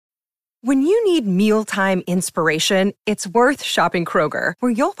When you need mealtime inspiration, it's worth shopping Kroger,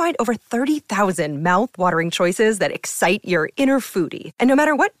 where you'll find over 30,000 mouth-watering choices that excite your inner foodie. And no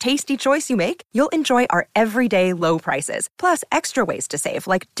matter what tasty choice you make, you'll enjoy our everyday low prices, plus extra ways to save,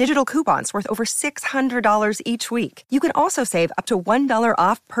 like digital coupons worth over $600 each week. You can also save up to $1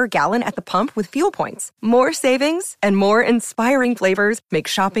 off per gallon at the pump with fuel points. More savings and more inspiring flavors make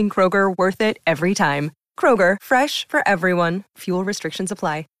shopping Kroger worth it every time. Kroger, fresh for everyone. Fuel restrictions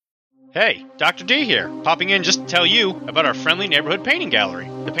apply. Hey, Dr. D here, popping in just to tell you about our friendly neighborhood painting gallery.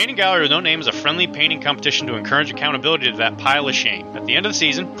 The painting gallery with no name is a friendly painting competition to encourage accountability to that pile of shame. At the end of the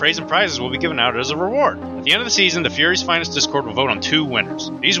season, praise and prizes will be given out as a reward. At the end of the season, the Fury's Finest Discord will vote on 2 winners.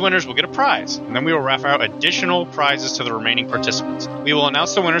 These winners will get a prize, and then we will wrap out additional prizes to the remaining participants. We will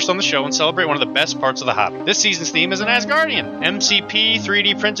announce the winners on the show and celebrate one of the best parts of the hobby. This season's theme is an Asgardian. MCP,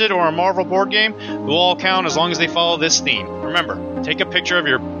 3D printed, or a Marvel board game will all count as long as they follow this theme. Remember, take a picture of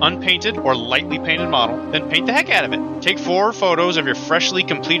your unpainted or lightly painted model, then paint the heck out of it. Take 4 photos of your freshly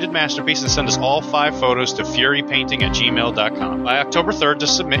completed masterpiece and send us all 5 photos to furypainting@gmail.com by October 3rd to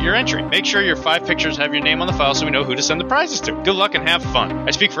submit your entry. Make sure your 5 pictures have your name on the file so we know who to send the prizes to. Good luck and have fun.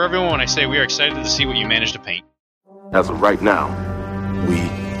 I speak for everyone when I say we are excited to see what you managed to paint. As of right now, we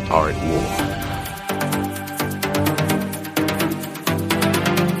are at war.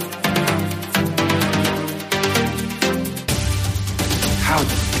 How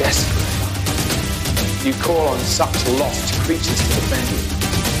desperate. You call on such lost creatures to defend you.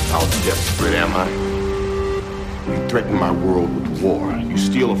 How desperate am I? You threaten my world with war. You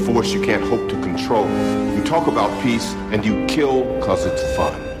steal a force you can't hope to control. You talk about peace and you kill because it's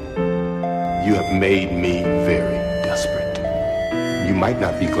fun. You have made me very desperate. You might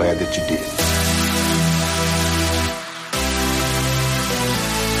not be glad that you did.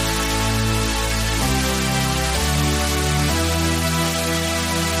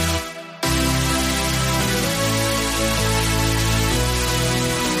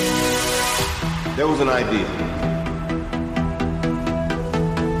 There was an idea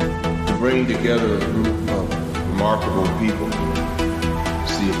to bring together a group of remarkable people to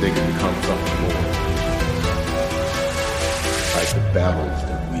see if they could become something more, like the battles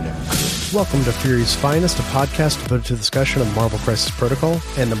that we never could. Welcome to Fury's Finest, a podcast devoted to the discussion of Marvel Crisis Protocol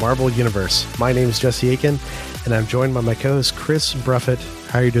and the Marvel Universe. My name is Jesse Aiken, and I'm joined by my co-host Chris Bruffett.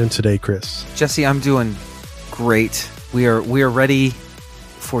 How are you doing today, Chris? Jesse, I'm doing great. We are ready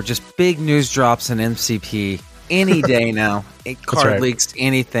for just big news drops in MCP any day now. Card leaks,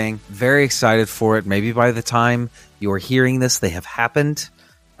 anything. Very excited for it. Maybe by the time you are hearing this, they have happened,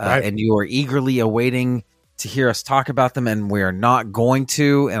 and you are eagerly awaiting to hear us talk about them, and we are not going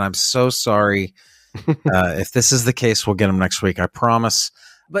to, and I'm so sorry. If this is the case, we'll get them next week, I promise.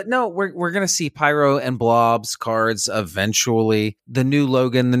 But no, we're going to see Pyro and Blobs cards eventually. The new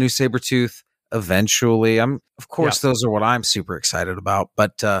Logan, the new Sabretooth, eventually. Those are what I'm super excited about.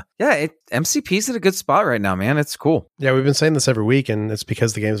 But MCP's at a good spot right now, man. It's cool. Yeah, we've been saying this every week, and it's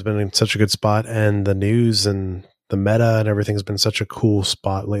because the game's been in such a good spot, and the news and the meta and everything's been such a cool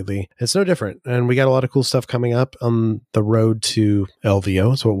spot lately. It's no different. And we got a lot of cool stuff coming up on the road to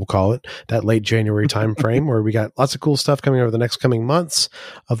LVO, is what we'll call it, that late January time frame, where we got lots of cool stuff coming over the next coming months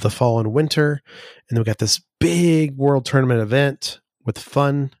of the fall and winter. And then we got this big world tournament event with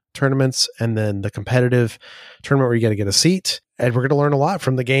fun tournaments, and then the competitive tournament where you got to get a seat. And we're going to learn a lot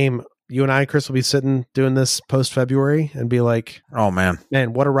from the game. You and I, Chris, will be sitting doing this post-February and be like, oh man,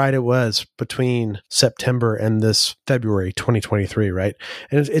 what a ride it was between September and this February 2023, right?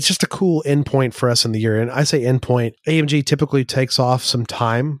 And it's just a cool endpoint for us in the year. And I say endpoint, AMG typically takes off some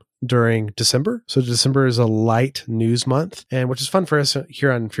time during December. So December is a light news month, and which is fun for us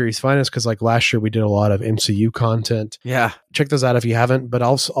here on Fury's Finest, because like last year we did a lot of MCU content. Yeah. Check those out if you haven't, but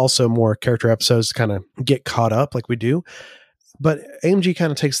also more character episodes to kind of get caught up like we do. But AMG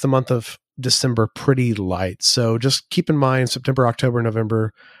kind of takes the month of December pretty light. So just keep in mind September, October,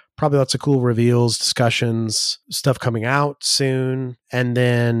 November, probably lots of cool reveals, discussions, stuff coming out soon. And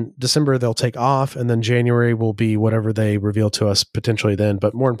then December they'll take off, and then January will be whatever they reveal to us potentially then.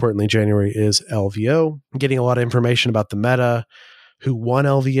 But more importantly, January is LVO. Getting a lot of information about the meta, who won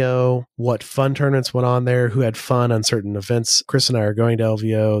LVO, what fun tournaments went on there, who had fun on certain events. Chris and I are going to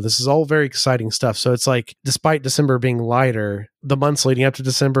LVO. This is all very exciting stuff. So it's like, despite December being lighter, the months leading up to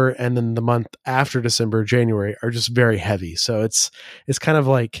December and then the month after December, January, are just very heavy. So it's kind of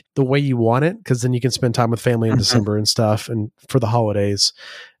like the way you want it, because then you can spend time with family in December and stuff, and for the holidays.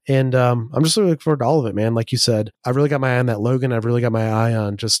 And I'm just really looking forward to all of it, man. Like you said, I've really got my eye on that Logan. I've really got my eye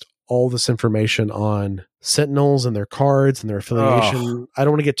on just all this information on Sentinels and their cards and their affiliation. I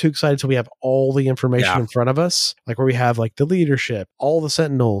don't want to get too excited until we have all the information in front of us, like where we have like the leadership, all the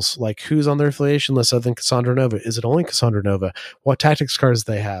Sentinels, like who's on their affiliation list other than Cassandra Nova. Is it only Cassandra Nova? What tactics cards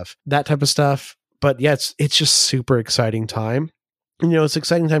they have? That type of stuff. But yeah, it's just super exciting time. And, it's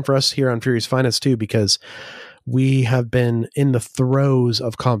exciting time for us here on Fury's Finest too, because we have been in the throes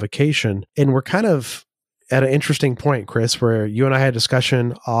of Convocation, and we're kind of at an interesting point, Chris, where you and I had a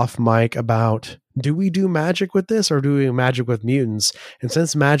discussion off mic about, do we do Magic with this or do we do Magic with mutants? And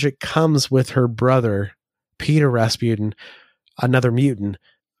since Magic comes with her brother, Peter Rasputin, another mutant,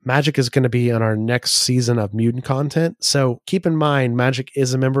 Magic is going to be on our next season of mutant content. So keep in mind, Magic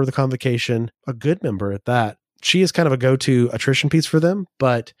is a member of the Convocation, a good member at that. She is kind of a go-to attrition piece for them,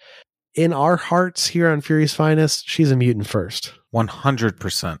 but in our hearts here on Fury's Finest, she's a mutant first.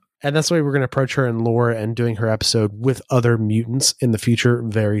 100%. And that's the way we're going to approach her in lore and doing her episode with other mutants in the future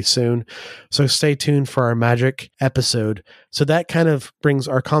very soon. So stay tuned for our Magic episode. So that kind of brings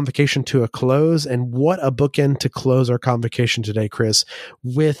our Convocation to a close. And what a bookend to close our Convocation today, Chris,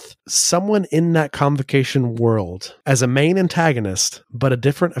 with someone in that Convocation world as a main antagonist, but a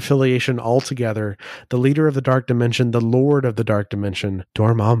different affiliation altogether, the leader of the Dark Dimension, the Lord of the Dark Dimension,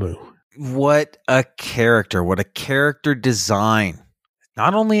 Dormammu. What a character. What a character design.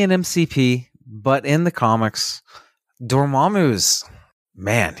 Not only in MCP, but in the comics. Dormammu's,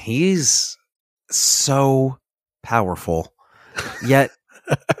 man, he's so powerful, yet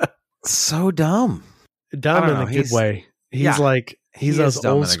so dumb. Dumb in a good way. He's those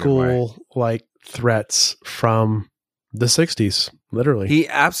old school like threats from the 60s, literally. He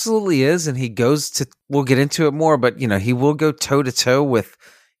absolutely is, and he goes to, we'll get into it more, but he will go toe to toe with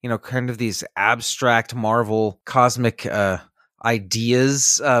kind of these abstract Marvel cosmic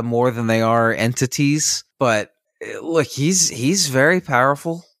ideas more than they are entities. But look, he's very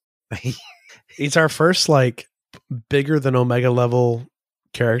powerful. He's our first like bigger than Omega level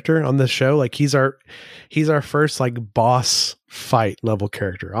character on this show. Like he's our first like boss fight level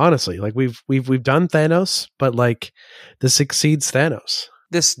character. Honestly, like we've done Thanos, but like this exceeds Thanos.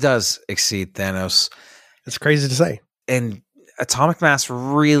 This does exceed Thanos. It's crazy to say. And Atomic Mass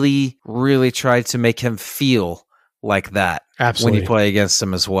really, really tried to make him feel like that. Absolutely. When you play against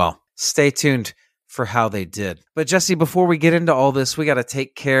him as well. Stay tuned for how they did. But Jesse, before we get into all this, we got to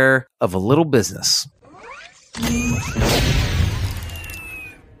take care of a little business.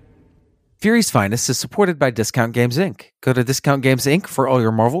 Fury's Finest is supported by Discount Games Inc. Go to Discount Games Inc. for all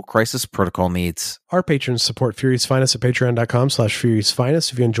your Marvel Crisis Protocol needs. Our patrons support Fury's Finest at patreon.com/Fury's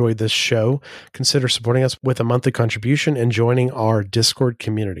Finest. If you enjoyed this show, consider supporting us with a monthly contribution and joining our Discord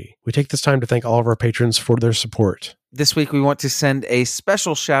community. We take this time to thank all of our patrons for their support. This week, we want to send a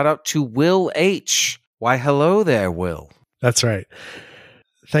special shout out to Will H. Why, hello there, Will. That's right.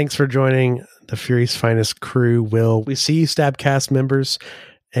 Thanks for joining the Fury's Finest crew, Will. We see you, Stabcast members.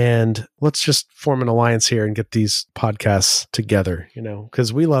 And let's just form an alliance here and get these podcasts together,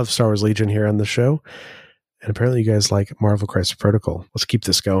 because we love Star Wars Legion here on the show. And apparently you guys like Marvel Crisis Protocol. Let's keep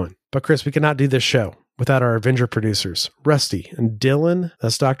this going. But Chris, we cannot do this show without our Avenger producers, Rusty and Dylan,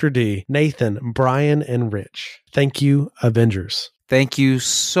 that's Dr. D, Nathan, Brian, and Rich. Thank you, Avengers. Thank you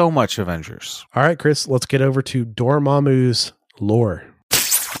so much, Avengers. All right, Chris, let's get over to Dormammu's lore.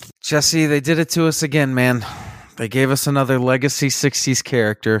 Jesse, they did it to us again, man. They gave us another legacy 60s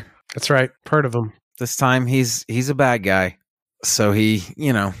character. That's right. Heard of him. This time he's a bad guy. So he,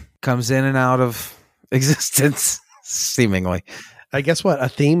 comes in and out of existence, seemingly. I guess what? A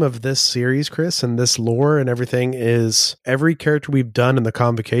theme of this series, Chris, and this lore and everything is every character we've done in the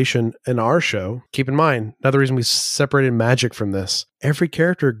Convocation in our show. Keep in mind, another reason we separated Magic from this. Every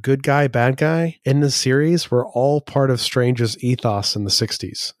character, good guy, bad guy, in this series were all part of Strange's ethos in the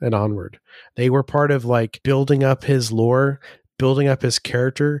 60s and onward. They were part of like building up his lore, building up his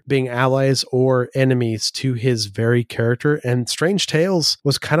character, being allies or enemies to his very character. And Strange Tales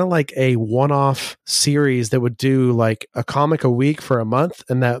was kind of like a one-off series that would do like a comic a week for a month,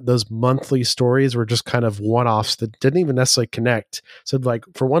 and that those monthly stories were just kind of one-offs that didn't even necessarily connect. So like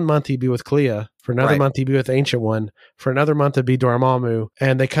for 1 month he'd be with Clea, for another month he'd be with Ancient One, for another month it'd be Dormammu,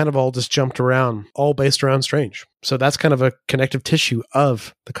 and they kind of all just jumped around, all based around Strange. So that's kind of a connective tissue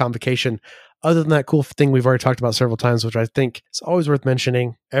of the Convocation. Other than that cool thing we've already talked about several times, which I think is always worth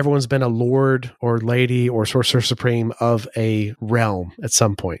mentioning, everyone's been a lord or lady or sorcerer supreme of a realm at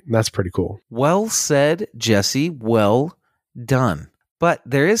some point. And that's pretty cool. Well said, Jesse. Well done. But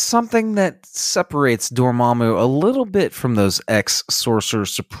there is something that separates Dormammu a little bit from those ex-sorcerer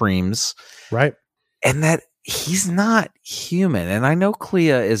supremes. Right. And that he's not human. And I know Clea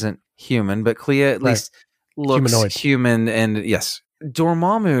isn't human, but Clea at least looks humanoid. Human. And yes,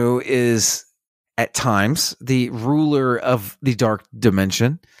 Dormammu is at times the ruler of the dark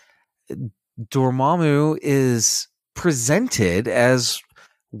dimension. Dormammu is presented as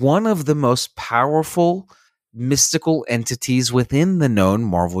one of the most powerful mystical entities within the known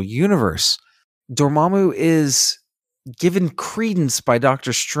Marvel universe. Dormammu is given credence by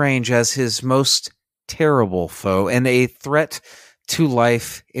Doctor Strange as his most terrible foe and a threat to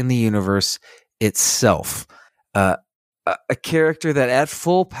life in the universe itself. A character that at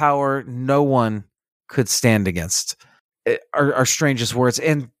full power, no one could stand against. Are Strange's words.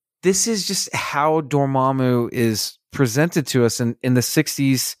 And this is just how Dormammu is presented to us in the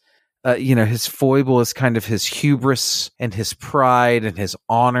 60s. His foible is kind of his hubris and his pride and his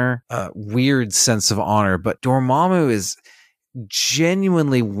honor, weird sense of honor. But Dormammu is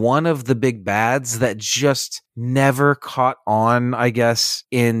genuinely one of the big bads that just never caught on, I guess,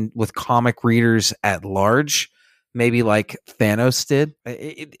 with comic readers at large. Maybe like Thanos did.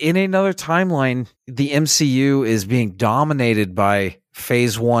 In another timeline, the MCU is being dominated by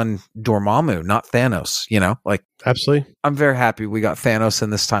Phase 1 Dormammu, not Thanos, Absolutely. I'm very happy we got Thanos in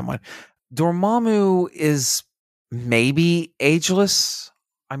this timeline. Dormammu is maybe ageless.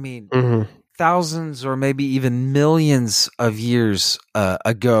 I mean, thousands or maybe even millions of years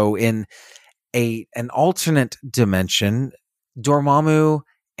ago in an alternate dimension, Dormammu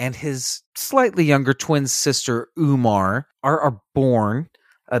and his slightly younger twin sister, Umar, are born.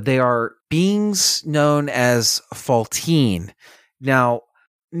 They are beings known as Faltine. Now,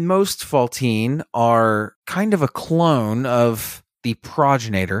 most Faltine are kind of a clone of the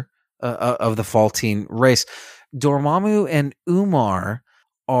progenitor of the Faltine race. Dormammu and Umar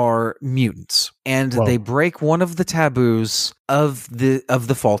are mutants, and they break one of the taboos of the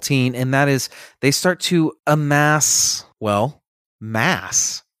Faltine, and that is they start to amass,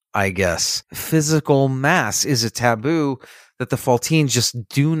 mass, I guess. Physical mass is a taboo that the Faltines just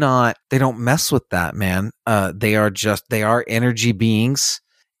they don't mess with that, man. They are energy beings,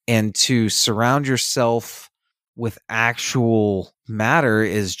 and to surround yourself with actual matter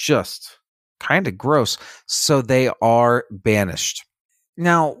is just kind of gross. So they are banished.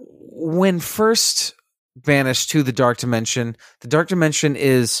 Now, when first banished to the Dark Dimension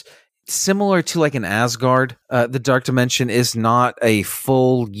is similar to like an Asgard. The Dark Dimension is not a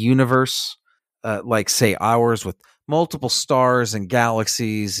full universe, like say ours with multiple stars and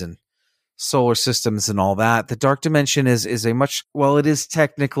galaxies and solar systems and all that. The Dark Dimension is it is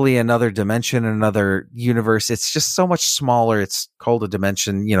technically another dimension, another universe. It's just so much smaller. It's called a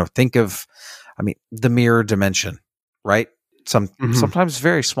dimension. Think of, the mirror dimension, right? Sometimes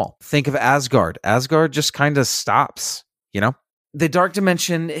very small. Think of Asgard. Asgard just kind of stops, The Dark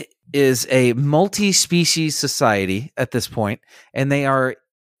Dimension is a multi-species society at this point, and they are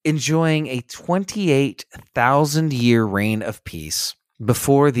enjoying a 28,000-year reign of peace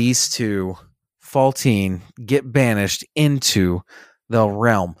before these two, Faltine, get banished into the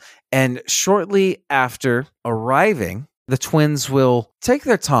realm. And shortly after arriving, the twins will take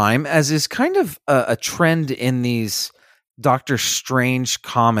their time, as is kind of a trend in these Doctor Strange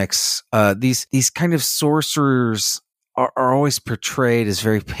comics. These kind of sorcerers are always portrayed as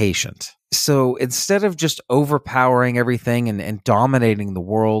very patient. So instead of just overpowering everything and dominating the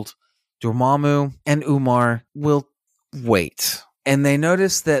world, Dormammu and Umar will wait. And they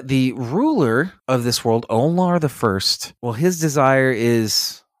notice that the ruler of this world, Olnar the First, his desire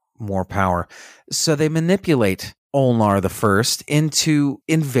is more power. So they manipulate Olnar the First into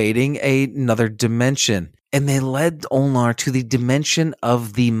invading another dimension. And they led Olnar to the dimension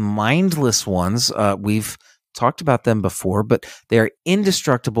of the mindless ones. We've talked about them before, but they are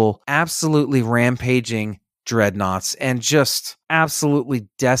indestructible, absolutely rampaging dreadnoughts, and just absolutely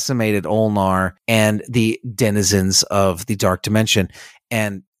decimated Olnar and the denizens of the Dark Dimension.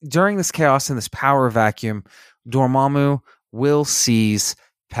 And during this chaos and this power vacuum, Dormammu will seize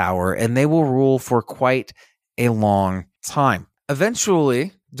power, and they will rule for quite a long time.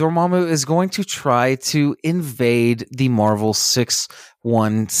 Eventually, Dormammu is going to try to invade the Marvel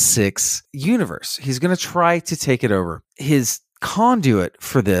 616 universe. He's going to try to take it over. His conduit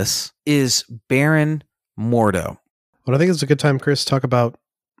for this is Baron Mordo. Well, I think it's a good time, Chris, to talk about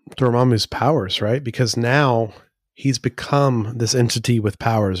Dormammu's powers, right? Because now he's become this entity with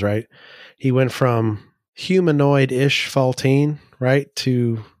powers, right? He went from humanoid-ish Faltine, right,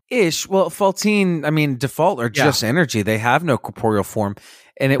 to... Well, Faltine, default are just energy. They have no corporeal form.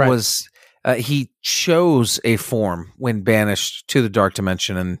 And it was, he chose a form when banished to the Dark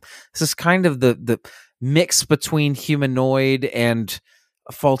Dimension. And this is kind of the mix between humanoid and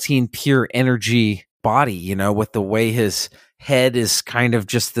Faltine pure energy body, with the way his head is kind of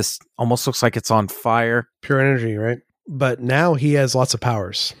just this, almost looks like it's on fire. Pure energy, right? But now he has lots of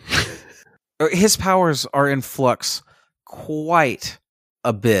powers. His powers are in flux quite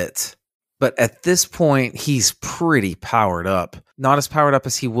a bit. But at this point, he's pretty powered up. Not as powered up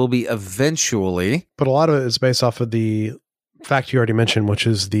as he will be eventually. But a lot of it is based off of the fact you already mentioned, which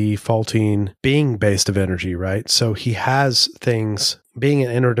is the faulting being based of energy, right? So he has things, being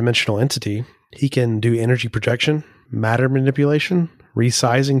an interdimensional entity, he can do energy projection, matter manipulation,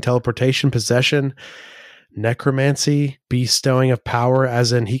 resizing, teleportation, possession, necromancy, bestowing of power,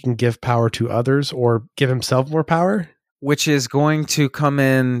 as in he can give power to others or give himself more power. Which is going to come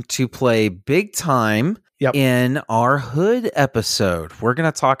in to play big time in our Hood episode. We're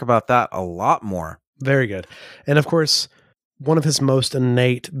going to talk about that a lot more. Very good. And of course, one of his most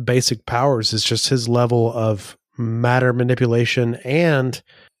innate basic powers is just his level of matter manipulation, and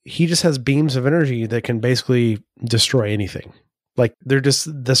he just has beams of energy that can basically destroy anything. Like, they're just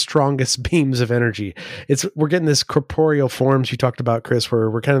the strongest beams of energy. We're getting this corporeal forms you talked about, Chris, where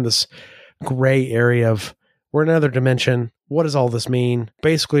we're kind of this gray area of, we're in another dimension. What does all this mean?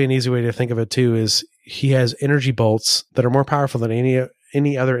 Basically, an easy way to think of it too is he has energy bolts that are more powerful than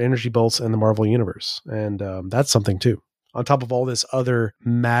any other energy bolts in the Marvel universe. And that's something too. On top of all this other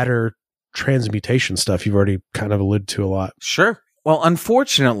matter transmutation stuff you've already kind of alluded to a lot. Sure. Well,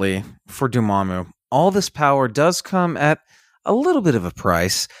 unfortunately for Dormammu, all this power does come at a little bit of a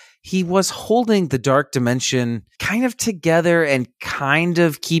price. He was holding the Dark Dimension kind of together and kind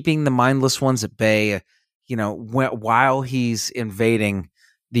of keeping the Mindless Ones at bay, while he's invading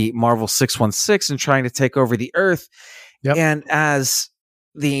the Marvel 616 and trying to take over the Earth. Yep. And as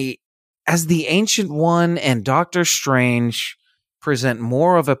the Ancient One and Doctor Strange present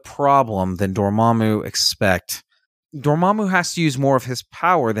more of a problem than Dormammu expect, Dormammu has to use more of his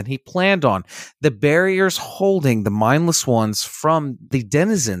power than he planned on. The barriers holding the Mindless Ones from the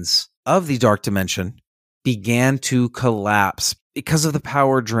denizens of the Dark Dimension began to collapse because of the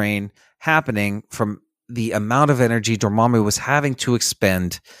power drain happening from the amount of energy Dormammu was having to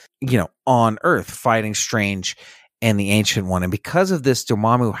expend, on Earth, fighting Strange and the Ancient One. And because of this,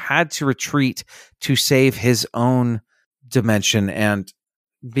 Dormammu had to retreat to save his own dimension. And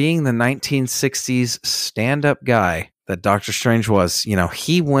being the 1960s stand-up guy that Doctor Strange was,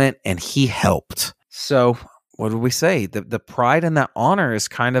 he went and he helped. So what would we say? The pride and that honor is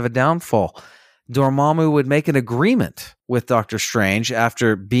kind of a downfall. Dormammu would make an agreement with Doctor Strange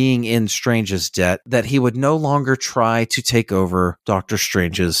after being in Strange's debt that he would no longer try to take over Doctor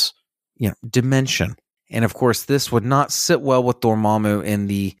Strange's, dimension. And of course, this would not sit well with Dormammu in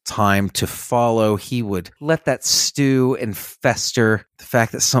the time to follow. He would let that stew and fester. The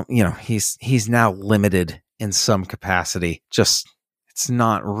fact that he's now limited in some capacity. Just, it's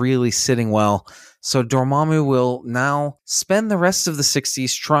not really sitting well. So Dormammu will now spend the rest of the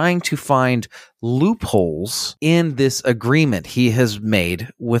 60s trying to find loopholes in this agreement he has made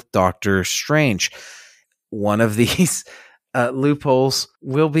with Doctor Strange. One of these loopholes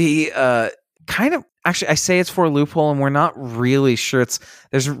will be actually, I say it's for a loophole, and we're not really sure.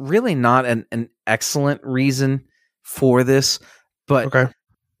 There's really not an excellent reason for this, but okay.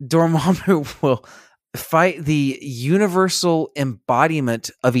 Dormammu will fight the universal embodiment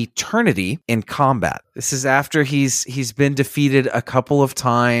of eternity in combat. This is after he's been defeated a couple of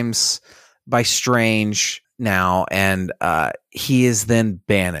times by Strange now, and he is then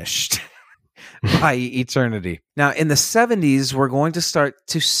banished by eternity. Now, in the 70s, we're going to start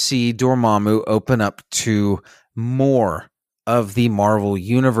to see Dormammu open up to more of the Marvel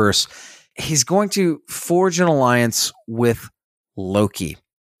universe. He's going to forge an alliance with Loki.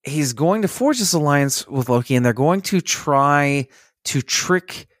 He's going to forge this alliance with Loki, and they're going to try to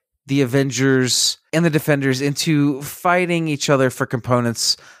trick the Avengers and the Defenders into fighting each other for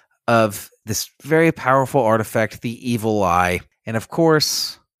components of this very powerful artifact, the Evil Eye. And of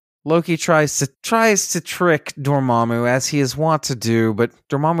course, Loki tries to trick Dormammu, as he is wont to do, but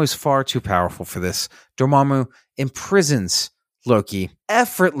Dormammu is far too powerful for this. Dormammu imprisons Loki,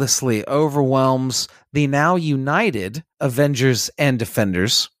 effortlessly overwhelms the now united Avengers and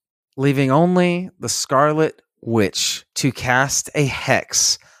Defenders, leaving only the Scarlet Witch to cast a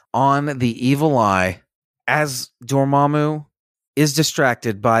hex on the Evil Eye as Dormammu is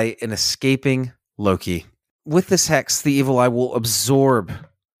distracted by an escaping Loki. With this hex, the Evil Eye will absorb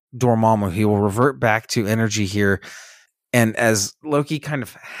Dormammu. He will revert back to energy here. And as Loki kind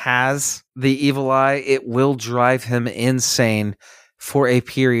of has the Evil Eye, it will drive him insane for a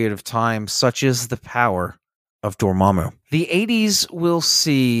period of time, such is the power of Dormammu. The 80s will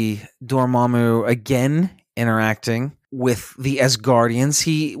see Dormammu again interacting with the Asgardians.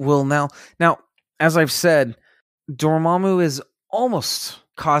 He will now, as I've said, Dormammu is almost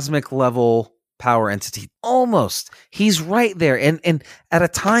cosmic level power entity. Almost. He's right there. And at a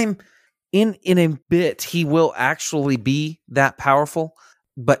time in a bit, he will actually be that powerful.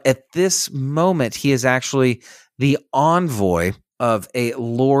 But at this moment, he is actually the envoy of a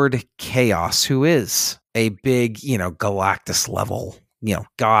Lord Chaos, who is a big, Galactus level,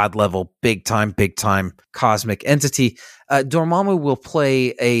 God level, big time cosmic entity. Dormammu will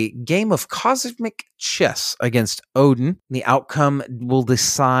play a game of cosmic chess against Odin. The outcome will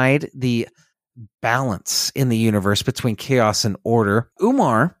decide the balance in the universe between chaos and order.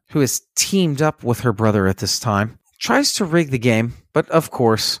 Umar, who is teamed up with her brother at this time, tries to rig the game, but of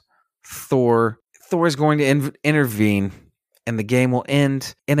course, Thor is going to intervene, and the game will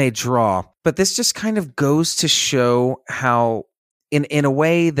end in a draw. But this just kind of goes to show how, in a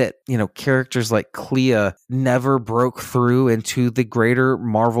way that, characters like Clea never broke through into the greater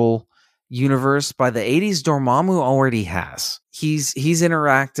Marvel universe, by the 80s, Dormammu already has. He's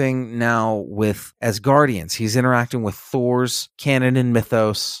interacting now with Asgardians. He's interacting with Thor's canon and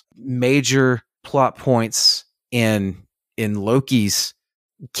mythos, major plot points in Loki's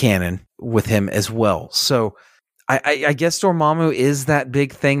canon with him as well. So I guess Dormammu is that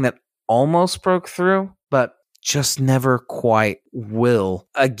big thing that almost broke through, but just never quite will.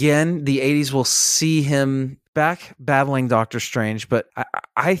 Again, the 80s will see him back battling Doctor Strange, but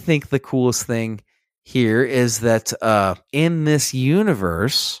I think the coolest thing here is that in this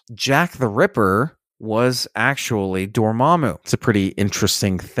universe, Jack the Ripper was actually Dormammu. It's a pretty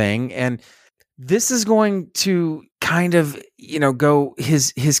interesting thing, and this is going to kind of, go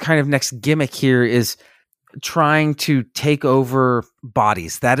his kind of next gimmick here is trying to take over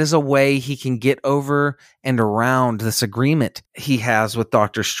bodies. That is a way he can get over and around this agreement he has with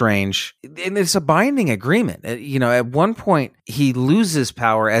Doctor Strange. And it's a binding agreement. At one point he loses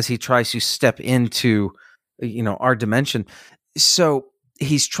power as he tries to step into, our dimension. So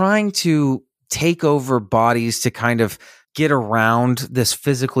he's trying to take over bodies to kind of get around this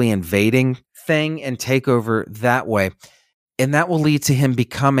physically invading thing and take over that way. And that will lead to him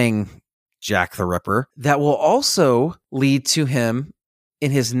becoming Jack the Ripper. That will also lead to him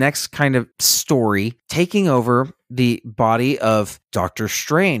in his next kind of story taking over the body of Doctor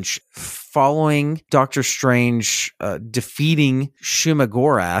Strange, following Doctor Strange defeating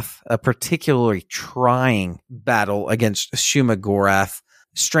Shuma-Gorath, a particularly trying battle against Shuma-Gorath.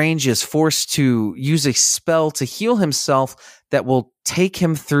 Strange is forced to use a spell to heal himself that will take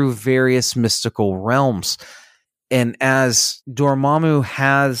him through various mystical realms. And as Dormammu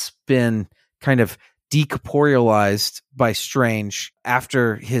has been kind of decorporealized by Strange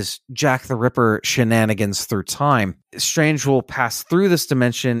after his Jack the Ripper shenanigans through time, Strange will pass through this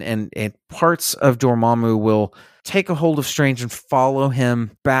dimension, and parts of Dormammu will take a hold of Strange and follow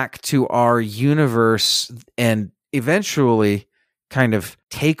him back to our universe and eventually kind of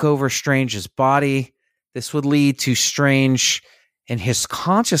take over Strange's body. This would lead to Strange and his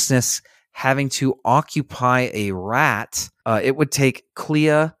consciousness having to occupy a rat. It would take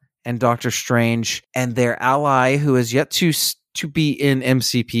Clea and Doctor Strange and their ally, who is yet to be in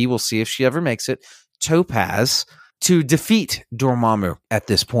MCP, we'll see if she ever makes it, Topaz, to defeat Dormammu at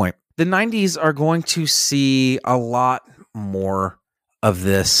this point. The 90s are going to see a lot more of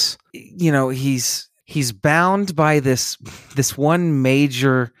this. He's bound by this one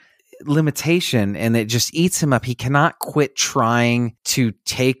major limitation, and it just eats him up. He cannot quit trying to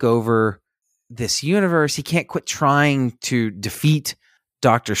take over this universe. He can't quit trying to defeat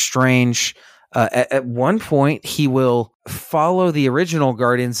Doctor Strange. At one point, he will follow the original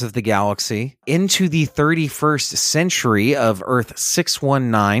Guardians of the Galaxy into the 31st century of Earth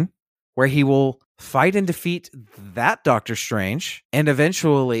 619, where he will fight and defeat that Doctor Strange and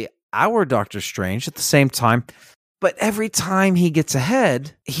eventually our Doctor Strange at the same time. But every time he gets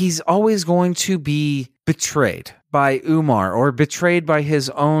ahead, he's always going to be betrayed by Umar, or betrayed by his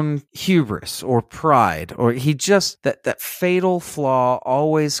own hubris or pride, or that fatal flaw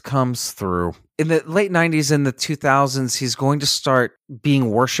always comes through. In the late 90s and the 2000s, he's going to start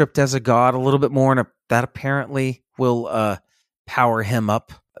being worshipped as a god a little bit more, and that apparently will power him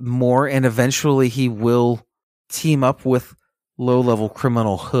up more, and eventually he will team up with low-level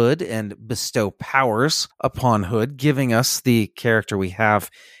criminal Hood and bestow powers upon Hood, giving us the character we have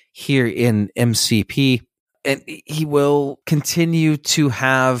here in MCP. And he will continue to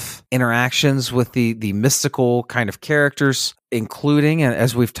have interactions with the mystical kind of characters, including,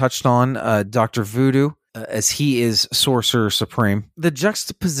 as we've touched on, Dr. Voodoo, as he is Sorcerer Supreme. The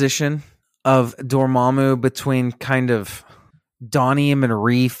juxtaposition of Dormammu between kind of Donnie and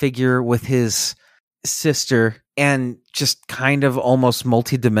Marie figure with his sister and just kind of almost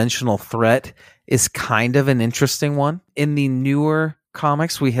multi-dimensional threat is kind of an interesting one. In the newer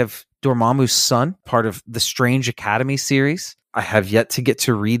comics, we have Dormammu's son, part of the Strange Academy series. I have yet to get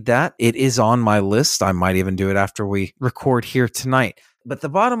to read that. It is on my list. I might even do it after we record here tonight. But the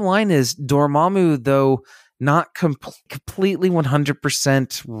bottom line is Dormammu, though not completely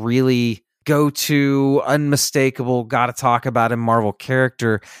 100% really go-to, unmistakable, gotta talk about him Marvel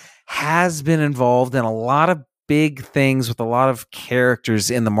character, has been involved in a lot of big things with a lot of characters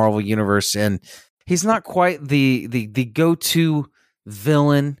in the Marvel universe, and he's not quite the go-to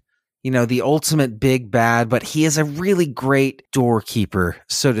villain, the ultimate big bad, but he is a really great doorkeeper,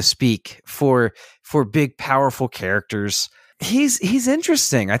 so to speak, for big, powerful characters. He's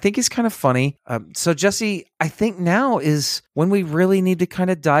interesting. I think he's kind of funny. So Jesse, I think now is when we really need to kind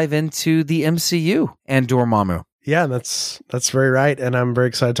of dive into the MCU and Dormammu. Yeah, that's very right. And I'm very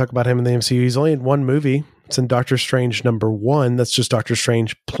excited to talk about him in the MCU. He's only in one movie. It's in Doctor Strange #1. That's just Doctor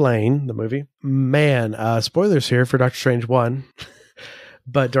Strange plain, the movie. Man, spoilers here for Doctor Strange 1.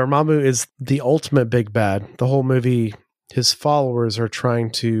 But Dormammu is the ultimate big bad. The whole movie, his followers are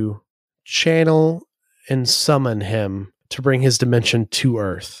trying to channel and summon him to bring his dimension to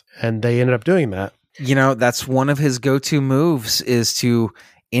Earth. And they ended up doing that. That's one of his go-to moves, is to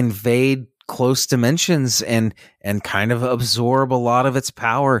invade close dimensions and kind of absorb a lot of its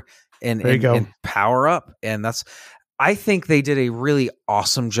power and power up. And I think they did a really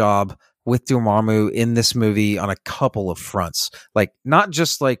awesome job with Dormammu in this movie on a couple of fronts. Like, not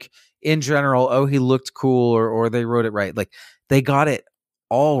just like in general, oh, he looked cool or they wrote it right. Like, they got it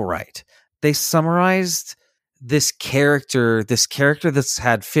all right. They summarized this character that's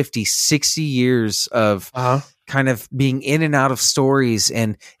had 50, 60 years of kind of being in and out of stories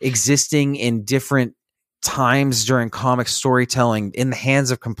and existing in different times during comic storytelling in the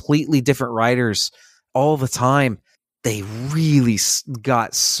hands of completely different writers all the time. They really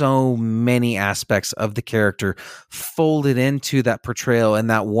got so many aspects of the character folded into that portrayal in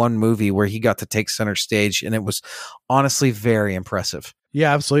that one movie where he got to take center stage. And it was honestly very impressive.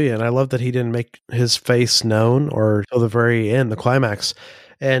 Yeah, absolutely. And I love that he didn't make his face known or till the very end, the climax.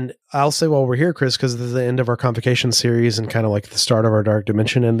 And I'll say while we're here, Chris, because this is the end of our Convocation series and kind of like the start of our Dark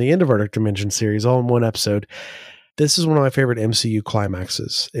Dimension and the end of our Dark Dimension series, all in one episode. This is one of my favorite MCU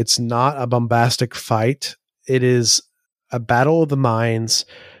climaxes. It's not a bombastic fight. It is a battle of the minds.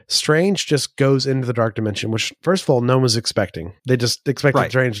 Strange just goes into the Dark Dimension, which, first of all, no one was expecting. They just expected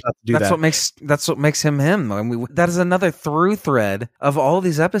Strange not to do that. That's what makes him him. I mean, that is another through thread of all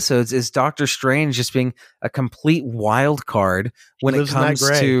these episodes, is Doctor Strange just being a complete wild card when it comes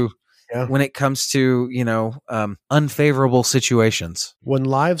to unfavorable situations. When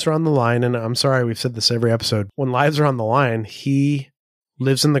lives are on the line, and I'm sorry we've said this every episode, when lives are on the line, he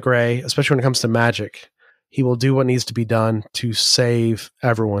lives in the gray, especially when it comes to magic. He will do what needs to be done to save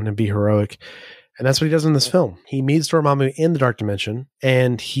everyone and be heroic. And that's what he does in this film. He meets Dormammu in the Dark Dimension,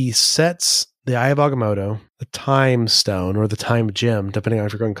 and he sets the Eye of Agamotto, the Time Stone, or the Time Gem, depending on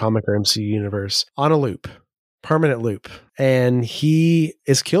if you're going comic or MCU universe, on a loop. Permanent loop. And he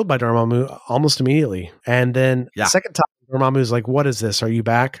is killed by Dormammu almost immediately. And then the second time, Dormammu's like, what is this? Are you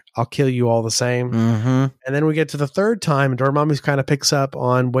back? I'll kill you all the same. Mm-hmm. And then we get to the third time, and Dormammu kind of picks up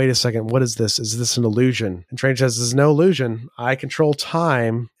on, wait a second, what is this? Is this an illusion? And Strange says, this is no illusion. I control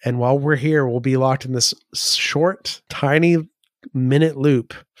time. And while we're here, we'll be locked in this short, tiny minute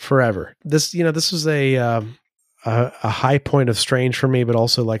loop forever. This was a high point of Strange for me, but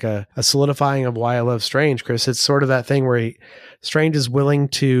also like a solidifying of why I love Strange, Chris. It's sort of that thing where Strange is willing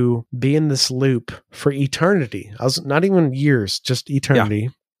to be in this loop for eternity. Not even years, just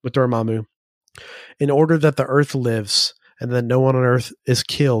eternity with Dormammu, in order that the Earth lives and that no one on Earth is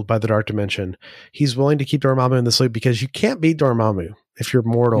killed by the Dark Dimension. He's willing to keep Dormammu in this loop because you can't beat Dormammu if you're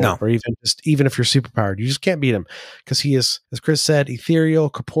mortal, or even if you're superpowered. You just can't beat him because he is, as Chris said, ethereal,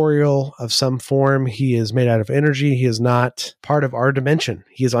 corporeal of some form. He is made out of energy. He is not part of our dimension.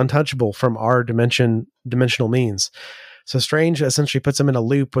 He is untouchable from our dimensional means. So Strange essentially puts him in a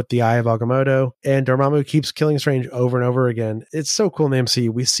loop with the Eye of Agamotto, and Dormammu keeps killing Strange over and over again. It's so cool in the MCU.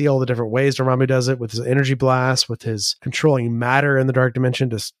 We see all the different ways Dormammu does it, with his energy blast, with his controlling matter in the Dark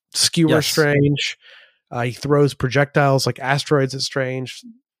Dimension to skewer Strange. He throws projectiles like asteroids at Strange.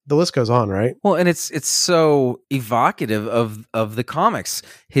 The list goes on, right? Well, and it's so evocative of the comics.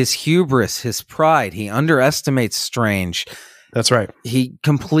 His hubris, his pride. He underestimates Strange. That's right. He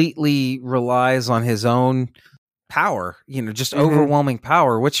completely relies on his own power, just overwhelming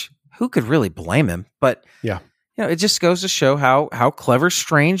power, which who could really blame him? But it just goes to show how clever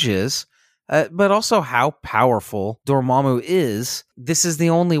Strange is, but also how powerful Dormammu is. This is the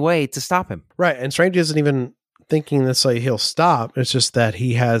only way to stop him. Right. And Strange isn't even thinking this way he'll stop. It's just that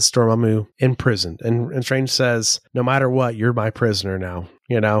he has Dormammu imprisoned. And Strange says, no matter what, you're my prisoner now.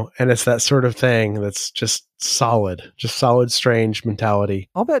 and it's that sort of thing that's just solid Strange mentality.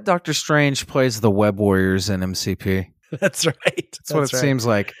 I'll bet Doctor Strange plays the Web Warriors in MCP. That's right. That's what it seems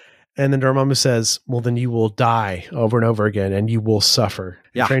like. And then Dormammu says, well, then you will die over and over again and you will suffer.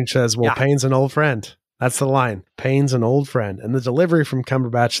 Yeah. Strange says, well, Pain's an old friend. That's the line. Pain's an old friend. And the delivery from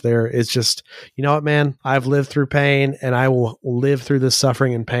Cumberbatch there is just, you know what, man? I've lived through pain and I will live through this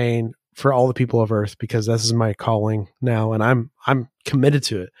suffering and pain for all the people of Earth because this is my calling now. And I'm committed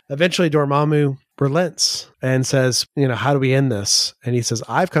to it. Eventually, Dormammu relents and says, how do we end this? And he says,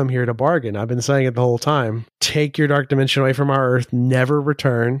 I've come here to bargain. I've been saying it the whole time. Take your dark dimension away from our Earth. Never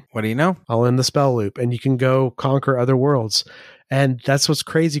return. What do you know? I'll end the spell loop and you can go conquer other worlds. And that's what's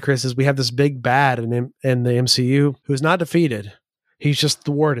crazy, Chris, is we have this big bad in the MCU who's not defeated. He's just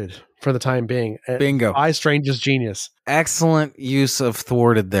thwarted for the time being. Bingo. By Strange's genius. Excellent use of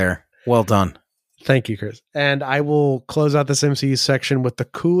thwarted there. Well done. Thank you, Chris. And I will close out this MCU section with the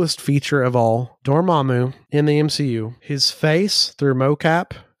coolest feature of all. Dormammu in the MCU, his face through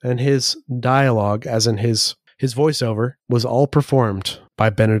mocap and his dialogue, as in his voiceover, was all performed by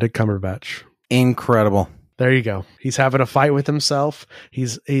Benedict Cumberbatch. Incredible. There you go. He's having a fight with himself.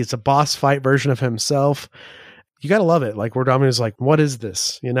 He's a boss fight version of himself. You got to love it. Like where Dormammu's like, what is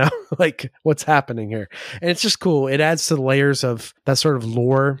this? Like what's happening here? And it's just cool. It adds to the layers of that sort of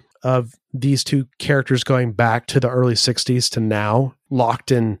lore of these two characters going back to the early 60s to now,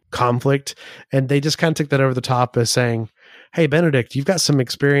 locked in conflict. And they just kind of took that over the top as saying, hey, Benedict, you've got some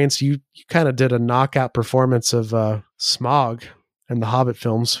experience. You kind of did a knockout performance of Smaug and the Hobbit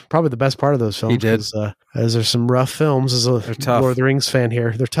films. Probably the best part of those films. He did. As there's some rough films as a Lord of the Rings fan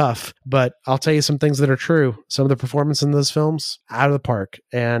here. They're tough. But I'll tell you some things that are true. Some of the performance in those films, out of the park.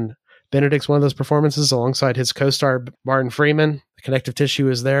 And Benedict's one of those performances alongside his co-star Martin Freeman. The connective tissue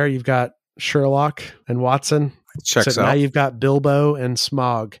is there. You've got Sherlock and Watson. Checks out. Now you've got Bilbo and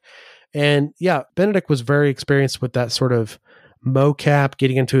Smaug. And yeah, Benedict was very experienced with that sort of mocap,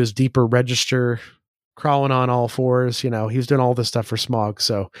 getting into his deeper register, crawling on all fours. He was doing all this stuff for Smaug.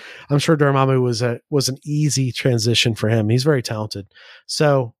 So I'm sure Dormammu was an easy transition for him. He's very talented.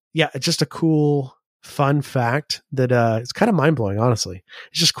 So yeah, it's just a cool, fun fact that it's kind of mind-blowing, honestly.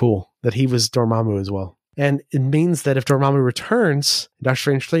 It's just cool that he was Dormammu as well. And it means that if Dormammu returns in Doctor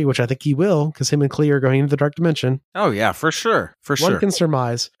Strange 3, which I think he will, because him and Clea are going into the Dark Dimension. Oh, yeah, for sure. One can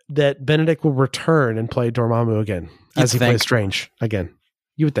surmise that Benedict will return and play Dormammu again as he plays Strange again.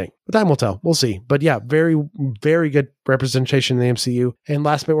 You would think. But time will tell. We'll see. But yeah, very, very good representation in the MCU. And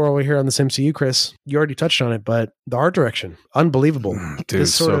last bit we're here on this MCU, Chris, you already touched on it, but the art direction, unbelievable. Dude,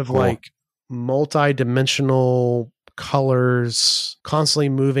 this sort of cool. Like multi-dimensional colors, constantly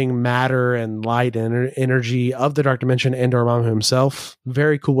moving matter and light and energy of the Dark Dimension and Dormammu himself.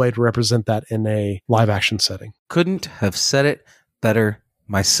 Very cool way to represent that in a live action setting. Couldn't have said it better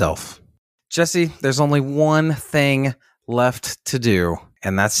myself. Jesse, there's only one thing left to do,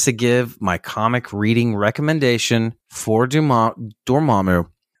 and that's to give my comic reading recommendation for Dormammu.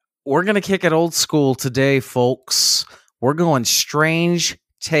 We're going to kick it old school today, folks. We're going Strange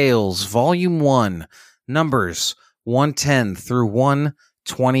Tales, Volume 1, numbers 110 through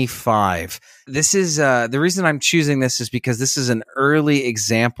 125. This is the reason I'm choosing this is because this is an early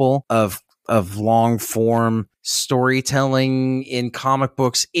example of long form storytelling in comic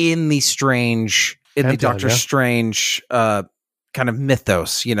books in the Doctor Strange kind of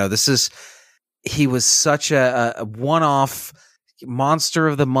mythos. He was such a one-off monster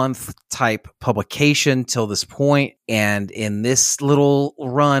of the month type publication till this point, and in this little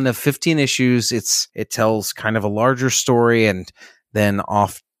run of 15 issues it tells kind of a larger story, and then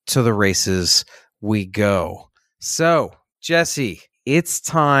off to the races we go. So Jesse, it's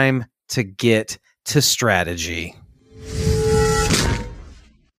time to get to strategy.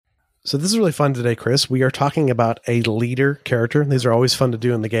 So this is really fun today, Chris. We are talking about a leader character. These are always fun to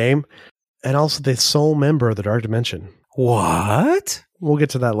do in the game, and also the sole member of the Dark Dimension. What? We'll get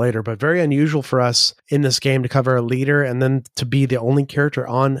to that later, but very unusual for us in this game to cover a leader and then to be the only character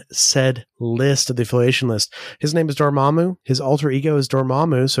on said list of the affiliation list. His name is Dormammu. His alter ego is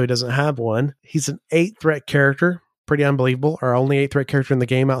Dormammu, so he doesn't have one. He's an 8-threat character. Pretty unbelievable. Our only 8-threat character in the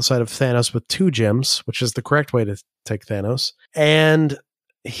game outside of Thanos with 2 gems, which is the correct way to take Thanos. And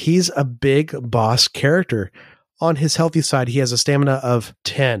he's a big boss character. On his healthy side, he has a stamina of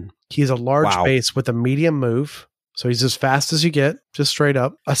 10. He's a large base with a medium move. So he's as fast as you get, just straight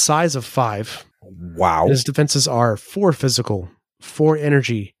up. A size of 5. Wow. His defenses are 4 physical, 4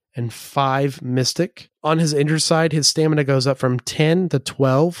 energy, and 5 mystic. On his injured side, his stamina goes up from 10 to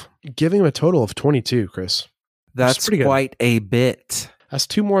 12, giving him a total of 22, Chris. That's quite a bit. That's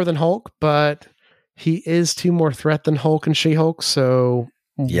 2 more than Hulk, but he is 2 more threat than Hulk and She-Hulk, so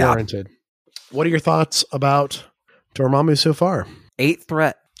warranted. What are your thoughts about Dormammu so far? 8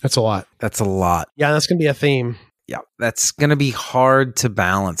 threat. That's a lot. That's a lot. Yeah, that's going to be a theme. Yeah, that's going to be hard to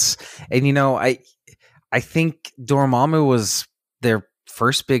balance. And, you know, I think Dormammu was their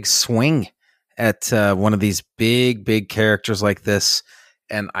first big swing at one of these big characters like this.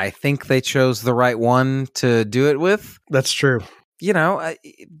 And I think they chose the right one to do it with. That's true. You know,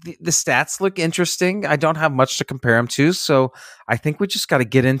 the stats look interesting. I don't have much to compare him to, so I think we just got to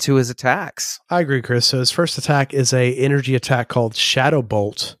get into his attacks. I agree, Chris. So his first attack is a energy attack called Shadow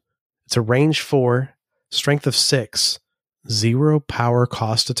Bolt. It's a range 4, strength of 6, 0 power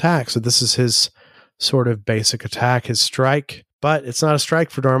cost attack. So this is his sort of basic attack, his strike. But it's not a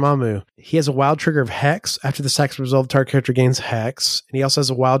strike for Dormammu. He has a wild trigger of Hex. After the attack is resolved, target character gains Hex. And he also has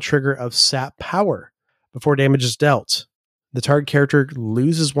a wild trigger of Sap Power before damage is dealt. The target character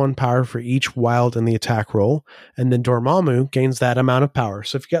loses 1 power for each wild in the attack roll, and then Dormammu gains that amount of power.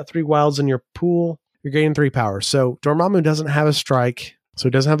 So if you got 3 wilds in your pool, you're gaining 3 power. So Dormammu doesn't have a strike, so he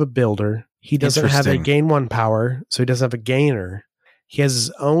doesn't have a builder. He doesn't have a gain 1 power, so he doesn't have a gainer. He has his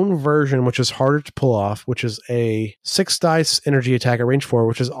own version, which is harder to pull off, which is a 6 dice energy attack at range 4,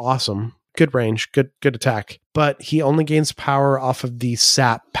 which is awesome. Good range, good attack. But he only gains power off of the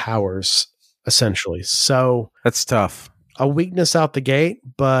sap powers, essentially. So that's tough. A weakness out the gate,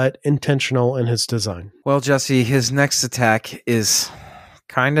 but intentional in his design. Well, Jesse, his next attack is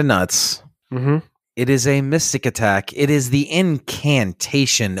kind of nuts. Mm-hmm. It is a mystic attack. It is the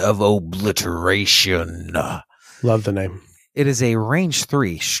incantation of obliteration. Love the name. It is a range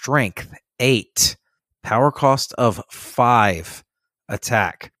 3, strength 8, power cost of 5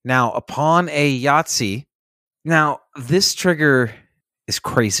 attack. Now, upon a Yahtzee, now this trigger is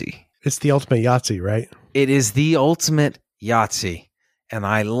crazy. It's the ultimate Yahtzee, right? It is the ultimate Yahtzee, and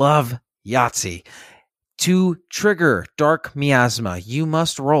I love Yahtzee. To trigger Dark Miasma, you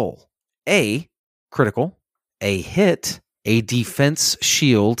must roll a critical, a hit, a defense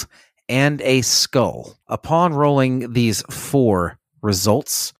shield, and a skull. Upon rolling these 4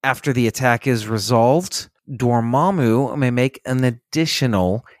 results, after the attack is resolved, Dormammu may make an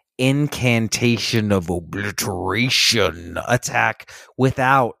additional incantation of obliteration attack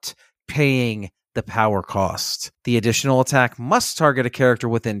without paying the power cost. The additional attack must target a character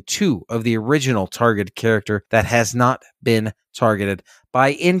within 2 of the original targeted character that has not been targeted by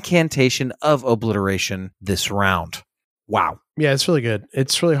incantation of obliteration this round. Wow. Yeah, it's really good.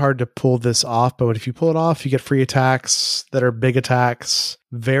 It's really hard to pull this off, but if you pull it off, you get free attacks that are big attacks.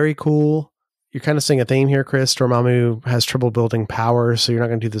 Very cool. You're kind of seeing a theme here, Chris. Dormammu has trouble building power, so you're not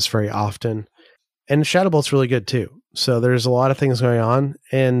going to do this very often. And Shadow Bolt's really good too. So there's a lot of things going on.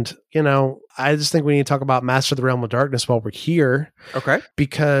 And, you know, I just think we need to talk about Master of the Realm of Darkness while we're here. Okay.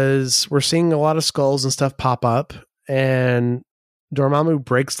 Because we're seeing a lot of skulls and stuff pop up, and Dormammu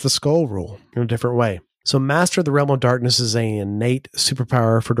breaks the skull rule in a different way. So Master of the Realm of Darkness is an innate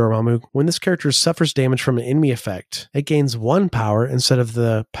superpower for Dormammu. When this character suffers damage from an enemy effect, it gains 1 power instead of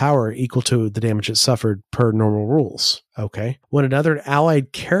the power equal to the damage it suffered per normal rules. Okay. When another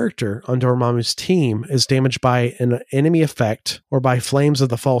allied character on Dormammu's team is damaged by an enemy effect or by flames of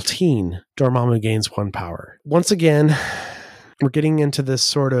the Faltine, Dormammu gains 1 power. Once again, we're getting into this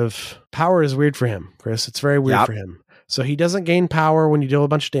sort of power is weird for him, Chris. It's very weird for him. So he doesn't gain power when you deal a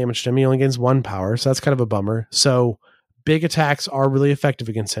bunch of damage to him. He only gains 1 power. So that's kind of a bummer. So big attacks are really effective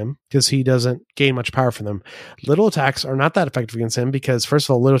against him because he doesn't gain much power from them. Little attacks are not that effective against him because, first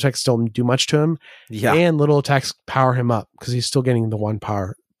of all, little attacks don't do much to him. Yeah. And little attacks power him up because he's still getting the 1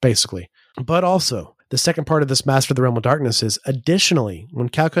 power, basically. But also, the second part of this Master of the Realm of Darkness is, additionally, when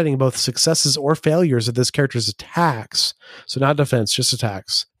calculating both successes or failures of this character's attacks, so not defense, just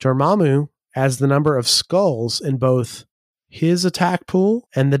attacks, Dormammu adds the number of skulls in both his attack pool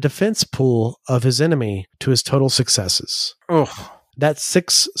and the defense pool of his enemy to his total successes. Oh, That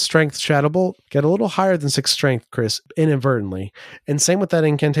 6 strength Shadow Bolt get a little higher than 6 strength, Chris, inadvertently. And same with that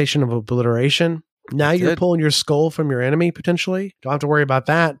incantation of obliteration. Now you're pulling your skull from your enemy, potentially. Don't have to worry about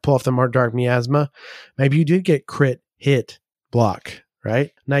that. Pull off the Dark Miasma. Maybe you did get crit, hit, block,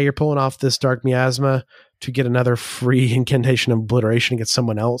 right? Now you're pulling off this Dark Miasma to get another free incantation of obliteration against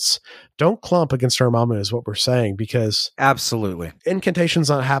someone else. Don't clump against Dormammu is what we're saying, because absolutely. Incantation's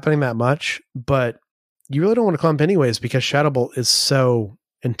not happening that much, but you really don't want to clump anyways because Shadow Bolt is so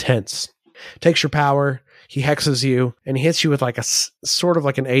intense. Takes your power, he hexes you, and he hits you with like a sort of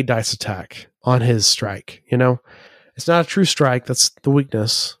like an 8 dice attack on his strike, you know? It's not a true strike, that's the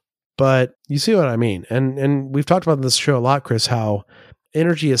weakness, but you see what I mean. And we've talked about this show a lot, Chris, how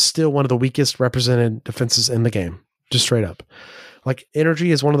energy is still one of the weakest represented defenses in the game. Just straight up. Like,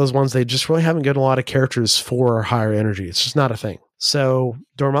 energy is one of those ones they just really haven't gotten a lot of characters for higher energy. It's just not a thing. So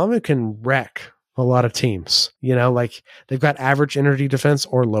Dormammu can wreck a lot of teams. You know, like they've got average energy defense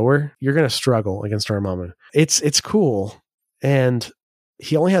or lower. You're going to struggle against Dormammu. It's cool. And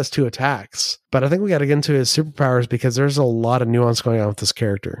he only has 2 attacks. But I think we got to get into his superpowers because there's a lot of nuance going on with this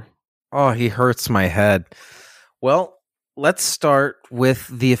character. Oh, he hurts my head. Well, let's start with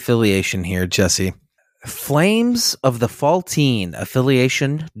the affiliation here, Jesse. Flames of the Faltine,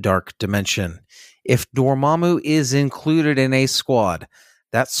 affiliation, Dark Dimension. If Dormammu is included in a squad,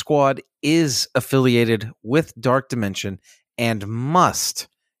 that squad is affiliated with Dark Dimension and must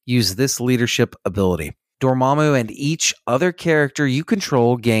use this leadership ability. Dormammu and each other character you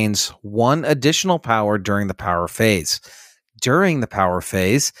control gains 1 additional power during the power phase. During the power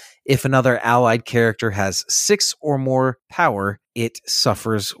phase, if another allied character has 6 or more power, it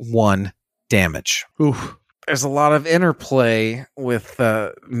suffers 1 damage. Oof. There's a lot of interplay with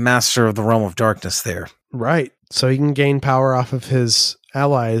Master of the Realm of Darkness there. Right. So he can gain power off of his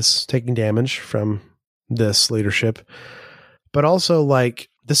allies taking damage from this leadership. But also, like,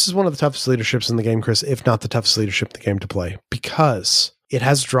 this is one of the toughest leaderships in the game, Chris, if not the toughest leadership in the game to play, because it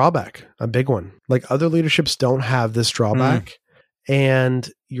has drawback, a big one. Like, other leaderships don't have this drawback, and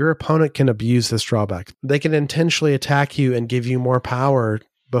your opponent can abuse this drawback. They can intentionally attack you and give you more power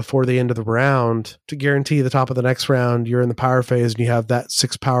before the end of the round to guarantee the top of the next round you're in the power phase and you have that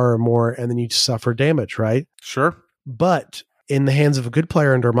 6 power or more, and then you suffer damage, right? Sure. But in the hands of a good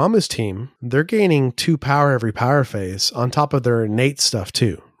player in Dormammu's team, they're gaining 2 power every power phase on top of their innate stuff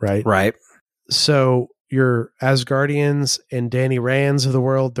too, right? Right. So your Asgardians and Danny Rands of the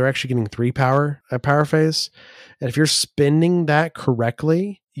world, they're actually getting 3 power at power phase. And if you're spending that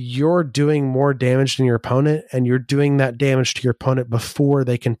correctly, you're doing more damage than your opponent, and you're doing that damage to your opponent before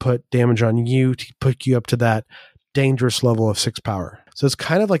they can put damage on you to put you up to that dangerous level of 6 power. So it's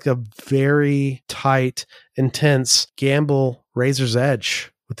kind of like a very tight, intense gamble, razor's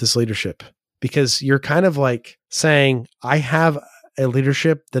edge with this leadership, because you're kind of like saying, I have a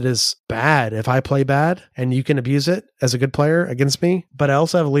leadership that is bad if I play bad, and you can abuse it as a good player against me. But I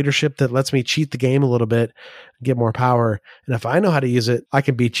also have a leadership that lets me cheat the game a little bit, get more power. And if I know how to use it, I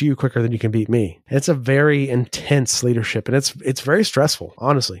can beat you quicker than you can beat me. It's a very intense leadership, and it's very stressful,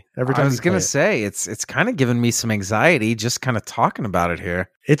 honestly. Every time I was going to say, it's kind of given me some anxiety just kind of talking about it here.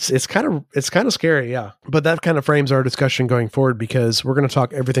 It's kind of scary, yeah. But that kind of frames our discussion going forward, because we're going to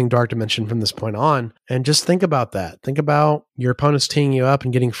talk everything Dark Dimension from this point on. And just think about that. Think about your opponent's teeing you up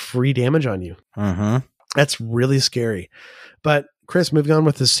and getting free damage on you. Mm-hmm. That's really scary. But Chris, moving on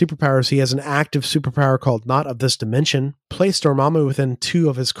with his superpowers, he has an active superpower called Not of This Dimension. Place Dormammu within 2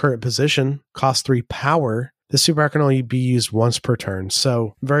 of his current position, cost 3 power. This superpower can only be used once per turn.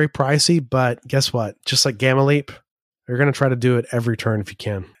 So very pricey, but guess what? Just like Gamma Leap, you're going to try to do it every turn if you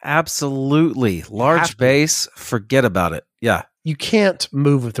can. Absolutely. Large base, forget about it. Yeah. You can't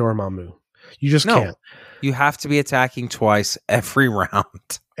move with Dormammu. You just can't. You have to be attacking twice every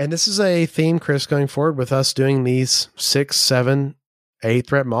round. And this is a theme, Chris, going forward with us doing these 6, 7, 8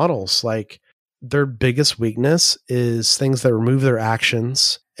 threat models. Like, their biggest weakness is things that remove their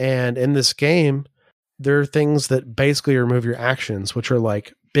actions. And in this game, there are things that basically remove your actions, which are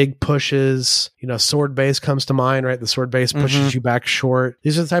like big pushes. You know, sword base comes to mind, right? The sword base pushes you back short.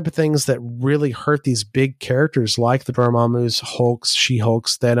 These are the type of things that really hurt these big characters like the Dormammus, Hulks,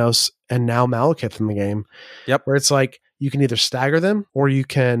 She-Hulks, Thanos, and now Malekith in the game. Yep. Where it's like, you can either stagger them or you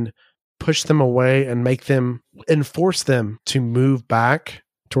can push them away and make them and force them to move back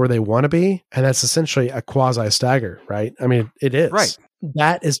to where they want to be. And that's essentially a quasi stagger, right? I mean, it is. Right.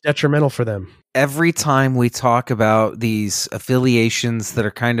 That is detrimental for them. Every time we talk about these affiliations that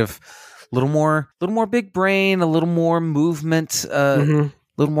are kind of a little more big brain, a little more movement, little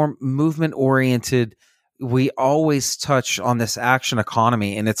more movement oriented, we always touch on this action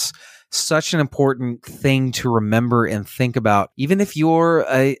economy, and it's such an important thing to remember and think about. Even if you're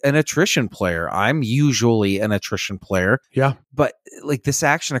an attrition player, I'm usually an attrition player. Yeah. But like this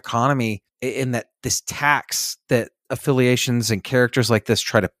action economy, in that this tax that affiliations and characters like this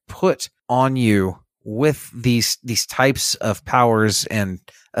try to put on you with these types of powers and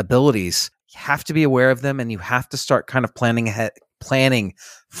abilities, you have to be aware of them, and you have to start kind of planning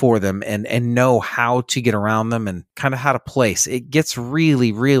for them and know how to get around them and kind of how to place. It gets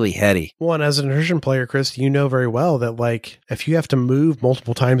really, really heady. Well, and as an attrition player, Chris, you know very well that like if you have to move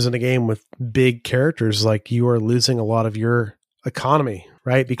multiple times in a game with big characters, like you are losing a lot of your economy,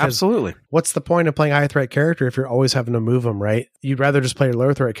 right? Because absolutely, what's the point of playing a high threat character if you're always having to move them, right? You'd rather just play a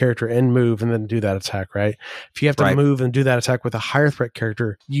lower threat character and move and then do that attack, right? If you have to move and do that attack with a higher threat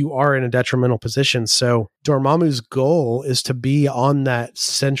character, you are in a detrimental position. So Dormammu's goal is to be on that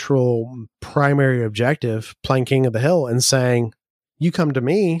central primary objective, playing King of the Hill and saying, you come to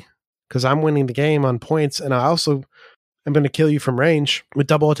me because I'm winning the game on points, and I also am going to kill you from range with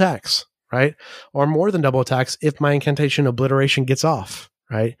double attacks, right? Or more than double attacks if my incantation Obliteration gets off,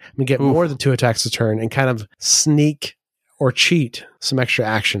 right? I'm going to get more than 2 attacks a turn and kind of sneak or cheat some extra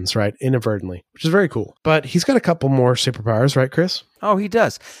actions, right? Inadvertently, which is very cool. But he's got a couple more superpowers, right, Chris? Oh, he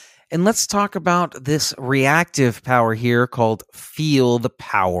does. And let's talk about this reactive power here called Feel the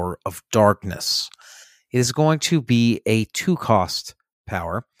Power of Darkness. It is going to be a 2-cost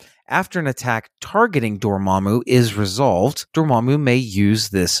power. After an attack targeting Dormammu is resolved, Dormammu may use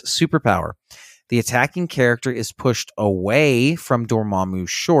this superpower. The attacking character is pushed away from Dormammu's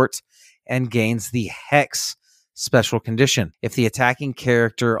short and gains the Hex special condition. If the attacking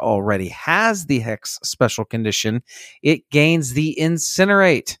character already has the Hex special condition, it gains the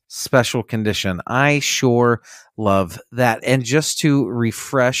Incinerate special condition. I sure love that. And just to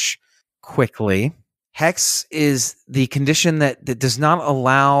refresh quickly, Hex is the condition that does not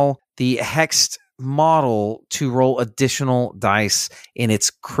allow the hexed model to roll additional dice in its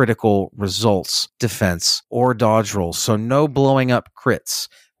critical results, defense, or dodge rolls. So no blowing up crits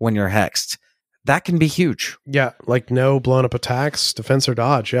when you're hexed. That can be huge. Yeah, like no blown up attacks, defense or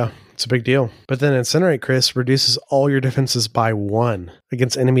dodge. Yeah, it's a big deal. But then Incinerate, Chris, reduces all your defenses by 1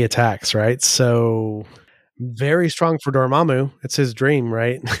 against enemy attacks, right? So very strong for Dormammu. It's his dream,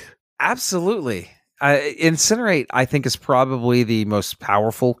 right? Absolutely. Incinerate, I think, is probably the most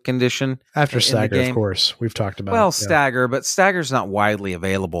powerful condition. After Stagger, of course. We've talked about Well, Stagger, but Stagger's not widely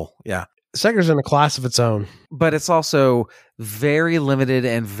available. Yeah. Stagger's in a class of its own. But it's also very limited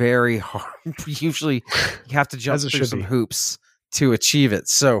and very hard. Usually you have to jump through some hoops to achieve it.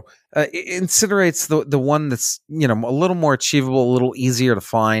 So Incinerate's the one that's, a little more achievable, a little easier to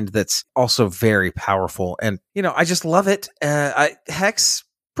find, that's also very powerful. And, I just love it. Hex,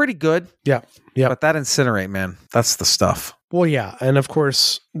 pretty good. Yeah. But that Incinerate, man, that's the stuff. Well, yeah. And of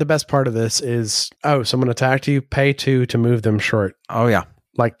course, the best part of this is, someone attacked you, pay 2 to move them short. Oh, yeah.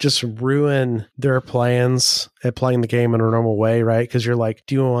 Like, just ruin their plans at playing the game in a normal way, right? Because you're like,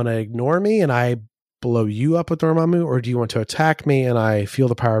 do you want to ignore me and I blow you up with Dormammu, or do you want to attack me and I feel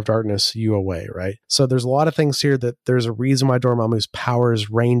the power of darkness you away, right? So there's a lot of things here that there's a reason why Dormammu's power is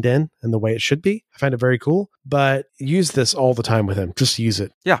reined in the way it should be. I find it very cool, but use this all the time with him. Just use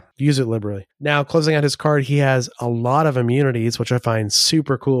it. Yeah. Use it liberally. Now, closing out his card, he has a lot of immunities, which I find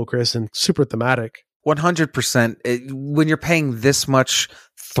super cool, Chris, and super thematic. 100%. When you're paying this much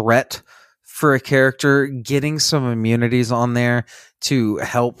threat for a character, getting some immunities on there to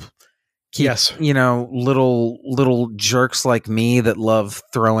help keep, little jerks like me that love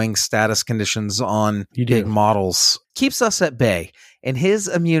throwing status conditions on big models keeps us at bay. And his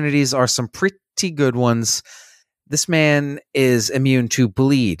immunities are some pretty good ones. This man is immune to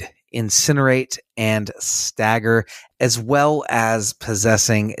Bleed, Incinerate, and Stagger, as well as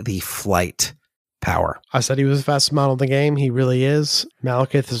possessing the Flight power. I said he was the fastest model in the game. He really is.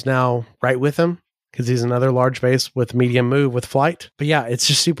 Malekith is now right with him because he's another large base with medium move with Flight. But yeah, it's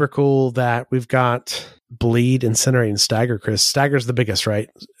just super cool that we've got Bleed, Incinerate, and Stagger, Chris. Stagger's the biggest, right?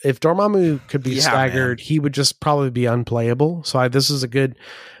 If Dormammu could be staggered, he would just probably be unplayable. So this is a good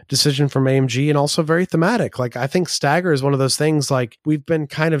decision from AMG, and also very thematic. Like, I think Stagger is one of those things, like, we've been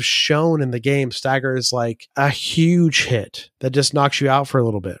kind of shown in the game, Stagger is like a huge hit that just knocks you out for a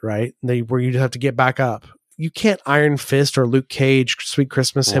little bit, right? Where you just have to get back up. You can't Iron Fist or Luke Cage, Sweet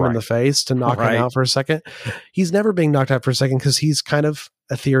Christmas him in the face to knock him out for a second. He's never being knocked out for a second because he's kind of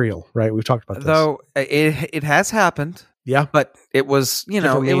ethereal, right? We've talked about this. Though it has happened. Yeah. But it was,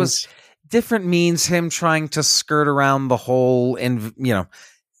 it was different means, him trying to skirt around the whole,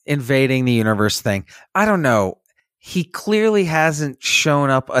 invading the universe thing. I don't know. He clearly hasn't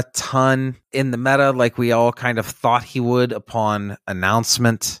shown up a ton in the meta like we all kind of thought he would upon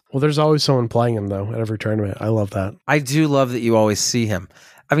announcement. Well, there's always someone playing him, though, at every tournament. I love that. I do love that you always see him.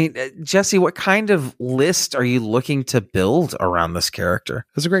 I mean, Jesse, what kind of list are you looking to build around this character?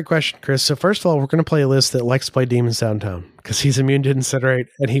 That's a great question, Chris. So first of all, we're going to play a list that likes to play Demons Downtown because he's immune to Incinerate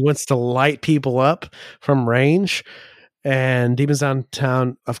and he wants to light people up from range. And Demons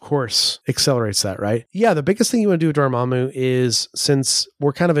Downtown, of course, accelerates that, right? Yeah, the biggest thing you want to do with Dormammu is, since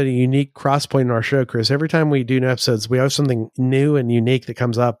we're kind of at a unique cross point in our show, Chris, every time we do new episodes, we have something new and unique that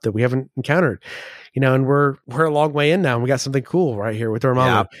comes up that we haven't encountered. And we're a long way in now, and we got something cool right here with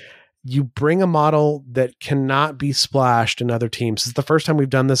Dormammu. Yeah. You bring a model that cannot be splashed in other teams. It's the first time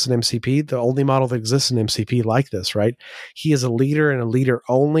we've done this in MCP, the only model that exists in MCP like this, right? He is a leader and a leader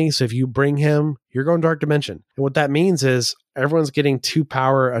only. So if you bring him, you're going Dark Dimension. And what that means is everyone's getting 2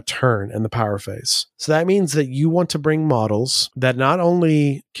 power a turn in the power phase. So that means that you want to bring models that not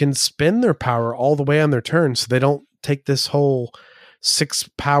only can spend their power all the way on their turn, so they don't take this whole 6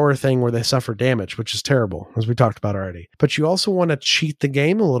 power thing where they suffer damage, which is terrible, as we talked about already. But you also want to cheat the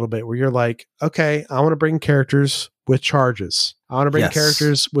game a little bit where you're like, okay, I want to bring characters with charges. I want to bring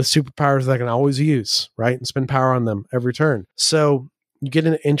characters with superpowers that I can always use, right? And spend power on them every turn. So you get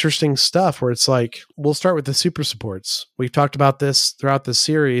into interesting stuff where it's like, we'll start with the super supports. We've talked about this throughout this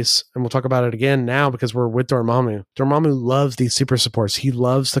series, and we'll talk about it again now because we're with Dormammu. Dormammu loves these super supports. He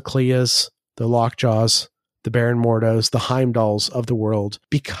loves the Kleas, the Lockjaws, the Baron Mordos, the Heimdalls of the world,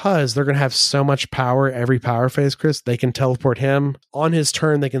 because they're going to have so much power every power phase, Chris. They can teleport him. On his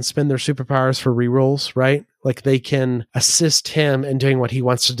turn, they can spend their superpowers for rerolls, right? Like they can assist him in doing what he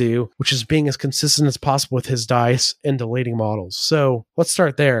wants to do, which is being as consistent as possible with his dice and deleting models. So let's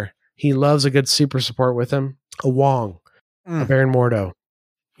start there. He loves a good super support with him. A Wong, a Baron Mordo,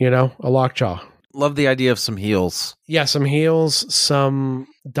 a Lockjaw. Love the idea of some heals. Yeah, some heals, some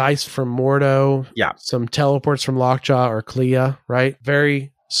dice from Mordo. Yeah. Some teleports from Lockjaw or Clea, right?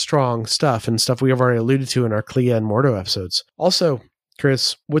 Very strong stuff and stuff we have already alluded to in our Clea and Mordo episodes. Also,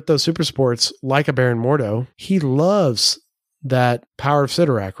 Chris, with those super sports, like a Baron Mordo, he loves that power of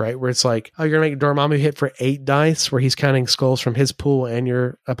Sidorak, right? Where it's like, oh, you're going to make Dormammu hit for 8 dice where he's counting skulls from his pool and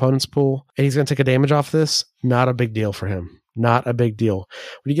your opponent's pool, and he's going to take a damage off this. Not a big deal for him. Not a big deal.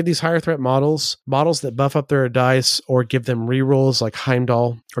 When you get these higher threat models that buff up their dice or give them rerolls like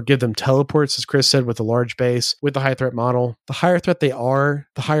Heimdall, or give them teleports, as Chris said, with a large base, with the high threat model, the higher threat they are,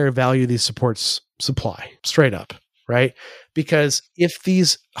 the higher value these supports supply. Straight up, right? Because if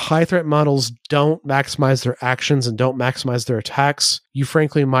these high threat models don't maximize their actions and don't maximize their attacks, you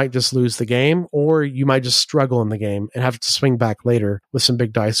frankly might just lose the game, or you might just struggle in the game and have to swing back later with some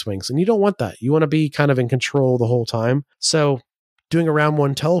big dice swings. And you don't want that. You want to be kind of in control the whole time. So doing a round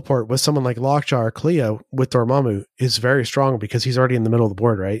 1 teleport with someone like Lockjaw or Clea with Dormammu is very strong because he's already in the middle of the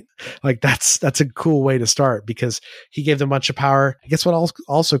board, right? Like that's a cool way to start because he gave them a bunch of power. Guess what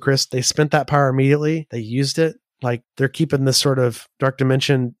also, Chris? They spent that power immediately. They used it. Like they're keeping this sort of Dark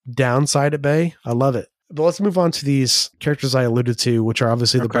Dimension downside at bay. I love it. But let's move on to these characters I alluded to, which are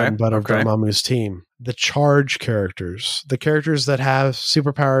obviously the bread and butter of Dormammu's team. The charge characters. The characters that have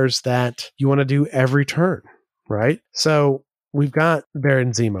superpowers that you want to do every turn, right? So we've got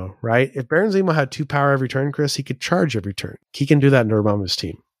Baron Zemo, right? If Baron Zemo had 2 power every turn, Chris, he could charge every turn. He can do that in Dormammu's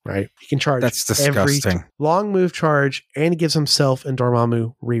team, right? He can charge. That's disgusting. Every long move charge, and he gives himself and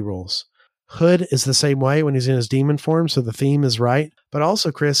Dormammu rerolls. Hood is the same way when he's in his demon form, so the theme is right. But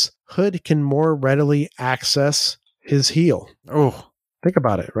also, Chris, Hood can more readily access his heal. Oh, think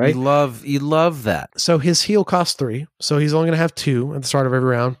about it, right? You love that. So his heal costs 3, so he's only going to have 2 at the start of every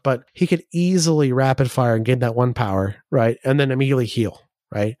round, but he could easily rapid fire and get that 1 power, right? And then immediately heal,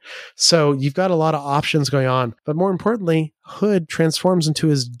 right? So you've got a lot of options going on, but more importantly, Hood transforms into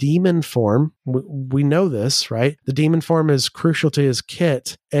his demon form. We know this, right? The demon form is crucial to his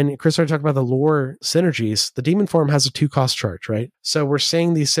kit. And Chris started talking about the lore synergies. The demon form has a 2-cost charge, right? So we're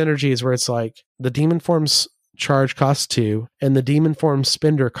seeing these synergies where it's like the demon form's charge costs 2 and the demon form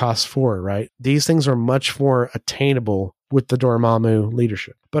spender costs 4, right? These things are much more attainable with the Dormammu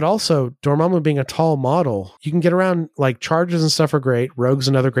leadership. But also, Dormammu being a tall model, you can get around, like, charges and stuff are great. Rogue's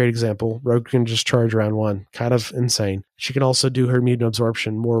another great example. Rogue can just charge around 1. Kind of insane. She can also do her mutant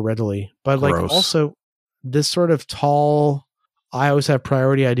absorption more readily. But, like, also, this sort of tall, I always have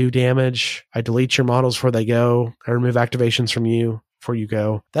priority, I do damage, I delete your models before they go, I remove activations from you before you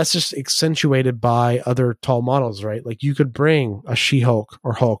go. That's just accentuated by other tall models, right? Like, you could bring a She-Hulk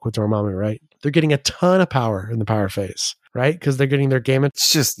or Hulk with Dormammu, right? They're getting a ton of power in the power phase, right? Because they're getting their gamut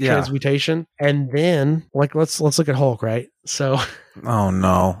transmutation. And then, like, let's look at Hulk, right? So, oh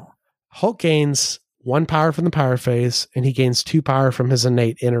no, Hulk gains 1 power from the power phase, and he gains 2 power from his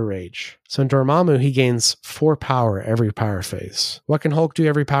innate inner rage. So in Dormammu, he gains 4 power every power phase. What can Hulk do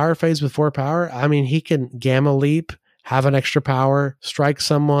every power phase with 4 power? I mean, he can gamma leap, have an extra power, strike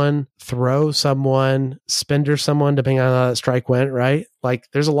someone, throw someone, spender someone, depending on how that strike went, right? Like,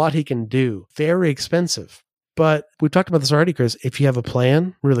 there's a lot he can do. Very expensive. But we've talked about this already, Chris. If you have a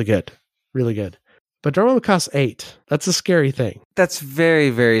plan, really good. Really good. But Dormammu costs 8. That's a scary thing. That's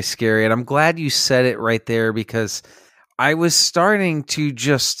very, very scary. And I'm glad you said it right there because I was starting to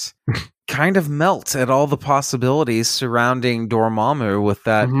just kind of melt at all the possibilities surrounding Dormammu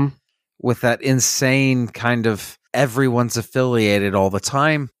with that insane kind of everyone's affiliated all the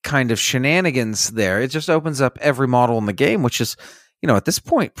time kind of shenanigans there. It just opens up every model in the game, which is, at this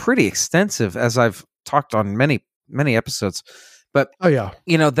point pretty extensive, as I've talked on many, many episodes. But,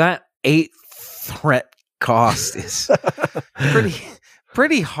 that 8 threat cost is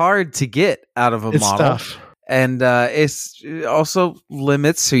pretty hard to get out of a model. Tough. And it's also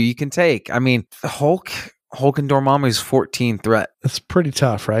limits who you can take. I mean, Hulk Hulk and Dormammu's 14 threat. That's pretty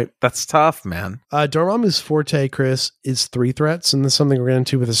tough, right? That's tough, man. Dormammu's forte, Chris, is 3 threats, and this is something we're going to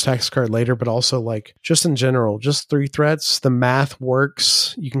get into with his tactics card later, but also like just in general, just 3 threats. The math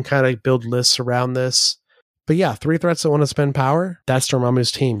works. You can kind of build lists around this. But yeah, 3 threats that want to spend power, that's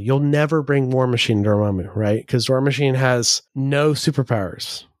Dormammu's team. You'll never bring War Machine to Dormammu, right? Because War Machine has no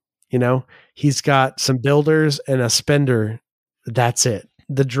superpowers. You know, he's got some builders and a spender. That's it.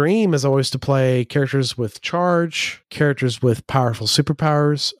 The dream is always to play characters with charge, characters with powerful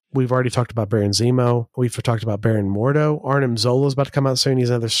superpowers. We've already talked about Baron Zemo. We've talked about Baron Mordo. Arnim Zola is about to come out soon. He's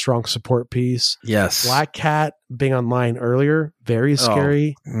another strong support piece. Yes. Black Cat being online earlier, very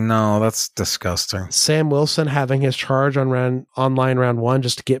scary. No, that's disgusting. Sam Wilson having his charge on online round 1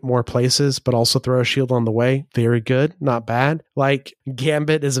 just to get more places, but also throw a shield on the way. Very good, not bad. Like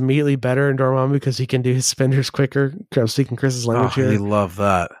Gambit is immediately better in Dormammu because he can do his spenders quicker. I'm speaking Chris's language here. I love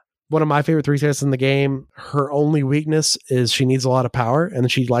that. One of my favorite 3 threats in the game. Her only weakness is she needs a lot of power, and then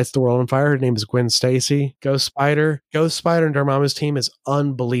she lights the world on fire. Her name is Gwen Stacy. Ghost Spider. Ghost Spider in Dormammu's team is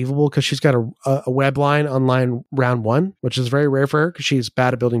unbelievable because she's got a web line online round 1, which is very rare for her because she's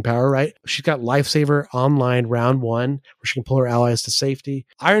bad at building power, right? She's got Lifesaver online round 1, where she can pull her allies to safety.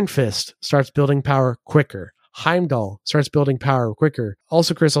 Iron Fist starts building power quicker. Heimdall starts building power quicker.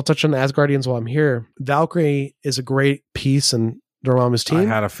 Also, Chris, I'll touch on the Asgardians while I'm here. Valkyrie is a great piece in Dormammu's team. I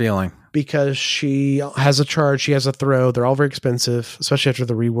had a feeling. Because she has a charge, she has a throw. They're all very expensive, especially after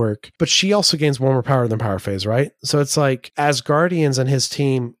the rework. But she also gains more power than Power Phase, right? So it's like Asgardians and his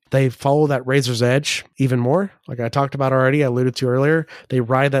team, they follow that razor's edge even more. Like I talked about already, I alluded to earlier. They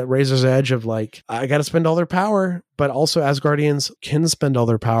ride that razor's edge of like, I got to spend all their power. But also Asgardians can spend all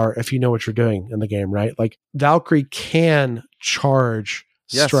their power if you know what you're doing in the game, right? Like Valkyrie can charge,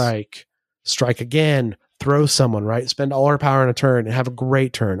 strike again, throw someone, right? Spend all her power in a turn and have a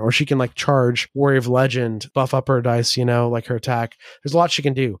great turn. Or she can like charge Warrior of Legend, buff up her dice, you know, like her attack. There's a lot she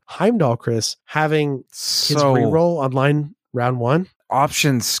can do. Heimdall, Chris, having his reroll online round 1.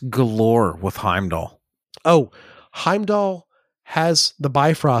 Options galore with Heimdall. Oh, Heimdall has the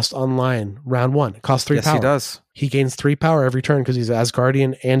Bifrost online round 1. It costs 3 power. Yes, he does. He gains 3 power every turn because he's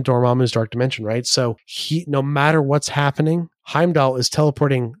Asgardian and Dormammu's Dark Dimension, right? So he, no matter what's happening, Heimdall is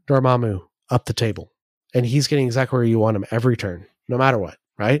teleporting Dormammu up the table. And he's getting exactly where you want him every turn, no matter what,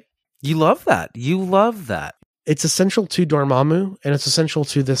 right? You love that. You love that. It's essential to Dormammu, and it's essential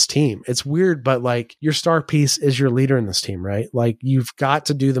to this team. It's weird, but like your star piece is your leader in this team, right? Like you've got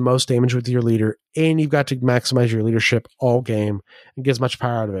to do the most damage with your leader, and you've got to maximize your leadership all game and get as much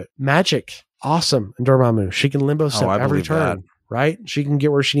power out of it. Magic, awesome in Dormammu. She can limbo step every turn, right? She can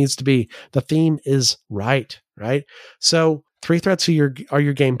get where she needs to be. The theme is right? So 3 threats are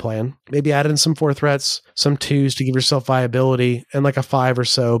your game plan. Maybe add in some 4 threats, some 2s to give yourself viability, and like a 5 or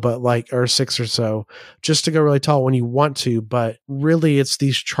so, or 6 or so, just to go really tall when you want to. But really, it's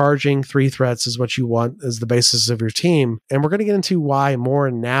these charging 3 threats is what you want as the basis of your team. And we're going to get into why more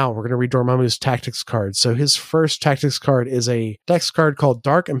now. We're going to read Dormammu's tactics card. So his first tactics card is a dex card called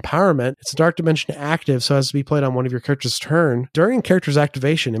Dark Empowerment. It's a Dark Dimension active, so it has to be played on one of your character's turn. During character's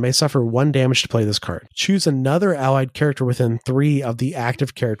activation, it may suffer 1 damage to play this card. Choose another allied character within 3 of the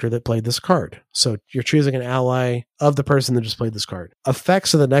active character that played this card. So you're choosing an ally of the person that just played this card.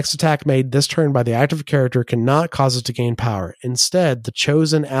 Effects of the next attack made this turn by the active character cannot cause it to gain power. Instead, the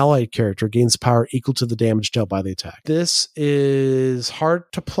chosen allied character gains power equal to the damage dealt by the attack. This is hard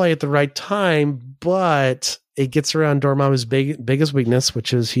to play at the right time, but it gets around Dormammu's biggest weakness,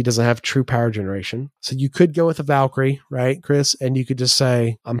 which is he doesn't have true power generation. So you could go with a Valkyrie, right, Chris? And you could just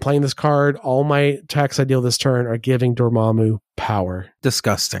say, I'm playing this card. All my attacks I deal this turn are giving Dormammu power.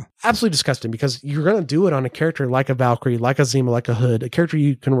 Disgusting. Absolutely disgusting, because you're going to do it on a character like a Valkyrie, like a Zemo, like a Hood, a character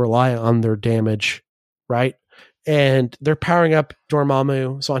you can rely on their damage, right? And they're powering up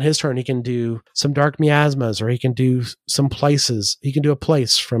Dormammu. So on his turn, he can do some dark miasmas, or he can do some places. He can do a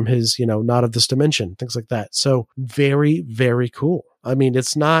place from his, not of this dimension, things like that. So very, very cool. I mean,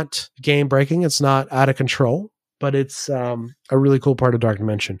 it's not game breaking. It's not out of control, but it's a really cool part of Dark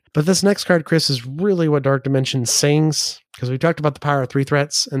Dimension. But this next card, Chris, is really what Dark Dimension sings, because we talked about the power of 3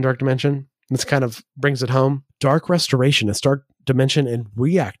 threats in Dark Dimension. This kind of brings it home. Dark Restoration. It's Dark Dimension and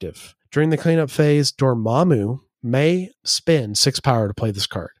reactive. During the cleanup phase, Dormammu may spend 6 power to play this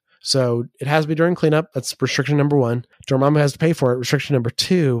card. So it has to be during cleanup. That's restriction number 1. Dormammu has to pay for it. Restriction number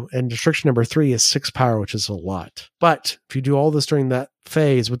 2. And restriction number 3 is 6 power, which is a lot. But if you do all this during that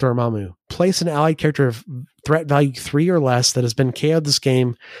phase with Dormammu, place an allied character of threat value 3 or less that has been KO'd this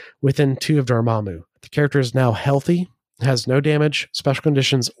game within 2 of Dormammu. The character is now healthy has no damage, special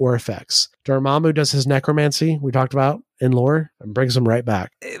conditions, or effects. Dormammu does his necromancy, we talked about in lore, and brings them right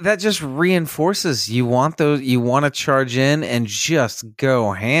back. That just reinforces you want to charge in and just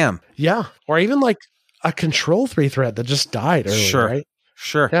go ham. Yeah. Or even like a control 3 threat that just died earlier, right?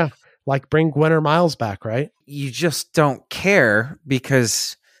 Sure. Yeah. Like bring Gwen or Miles back, right? You just don't care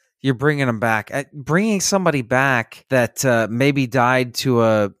because you're bringing them back. Bringing somebody back that maybe died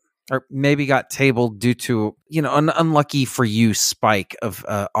or maybe got tabled due to, an unlucky for you spike of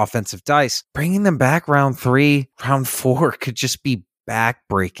offensive dice. Bringing them back round 3, round 4 could just be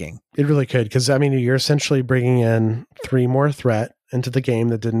back-breaking. It really could, because, you're essentially bringing in 3 more threat into the game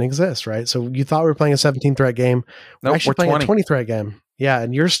that didn't exist, right? So you thought we were playing a 17-threat game. Nope, we're actually playing 20. a 20-threat game. Yeah,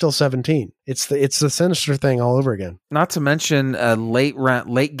 and you're still 17. It's the Sinister thing all over again. Not to mention a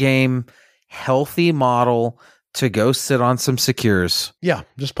late game healthy model to go sit on some secures. Yeah,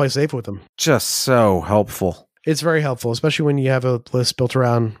 just play safe with them. Just so helpful. It's very helpful, especially when you have a list built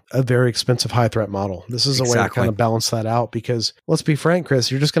around a very expensive high threat model. This is a way to kind of balance that out because, let's be frank,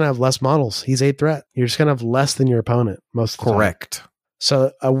 Chris, you're just going to have less models. He's 8 threat. You're just going to have less than your opponent most of the time. Correct.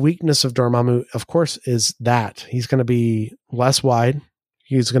 So a weakness of Dormammu, of course, is that he's going to be less wide.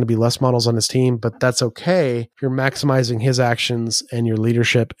 He's going to be less models on his team, but that's okay if you're maximizing his actions and your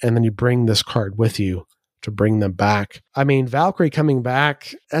leadership, and then you bring this card with you to bring them back. Valkyrie coming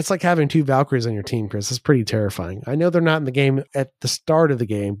back, that's like having 2 Valkyries on your team, Chris. It's pretty terrifying. I know they're not in the game at the start of the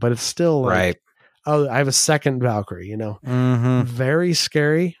game, but it's still like, right. Oh, I have a second Valkyrie, Mm-hmm. Very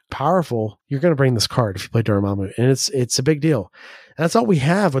scary, powerful. You're going to bring this card if you play Dormammu, and it's a big deal. And that's all we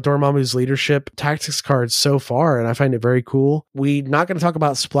have with Dormammu's leadership tactics cards so far, and I find it very cool. We're not going to talk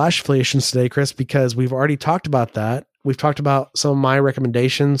about splash affiliations today, Chris, because we've already talked about that. We've talked about some of my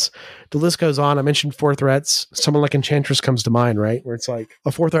recommendations. The list goes on. I mentioned 4 threats. Someone like Enchantress comes to mind, right? Where it's like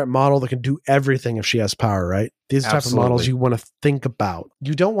a 4-threat model that can do everything if she has power, right? These type of models you want to think about.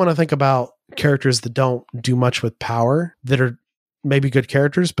 You don't want to think about characters that don't do much with power, that are maybe good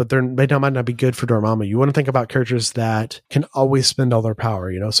characters, but they might not be good for Dormammu. You want to think about characters that can always spend all their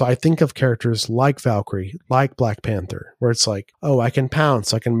power, So I think of characters like Valkyrie, like Black Panther, where it's like, oh, I can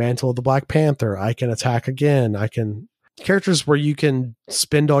pounce, I can mantle the Black Panther, I can attack again, characters where you can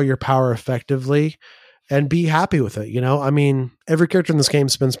spend all your power effectively and be happy with it. Every character in this game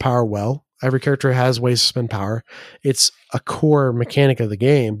spends power well. Every character has ways to spend power. It's a core mechanic of the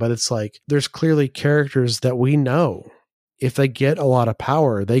game, but it's like, there's clearly characters that we know if they get a lot of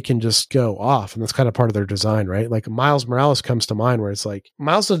power, they can just go off. And that's kind of part of their design, right? Like Miles Morales comes to mind, where it's like,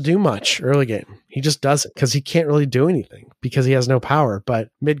 Miles doesn't do much early game. He just doesn't, because he can't really do anything because he has no power. But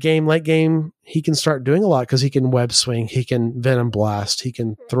mid game, late game, he can start doing a lot because he can web swing, he can venom blast, he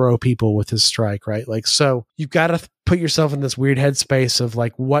can throw people with his strike, right? Like, so you've got to put yourself in this weird headspace of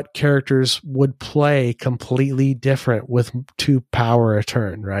like, what characters would play completely different with 2 power a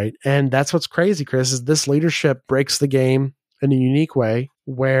turn, right? And that's what's crazy, Chris, is this leadership breaks the game in a unique way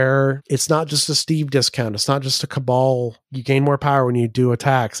where it's not just a Steve discount. It's not just a Cabal. You gain more power when you do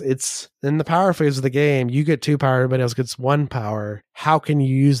attacks. It's in the power phase of the game. You get 2 power. Everybody else gets 1 power. How can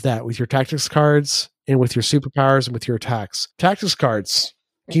you use that with your tactics cards and with your superpowers and with your attacks? Tactics cards,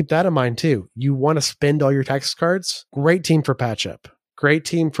 keep that in mind too. You want to spend all your tactics cards. Great team for patch up. Great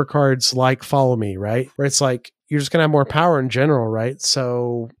team for cards like Follow Me, right? Where it's like, you're just going to have more power in general, right?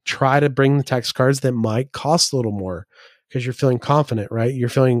 So try to bring the tactics cards that might cost a little more, because you're feeling confident, right? You're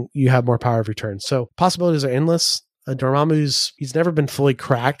feeling you have more power every turn. So possibilities are endless. Dormammu's, he's never been fully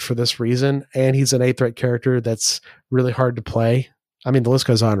cracked for this reason, and he's an 8-threat character that's really hard to play. The list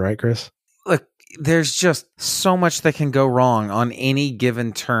goes on, right, Chris? Look, there's just so much that can go wrong on any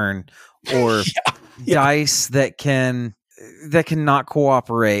given turn, or dice that can not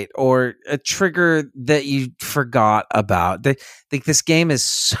cooperate, or a trigger that you forgot about. This game is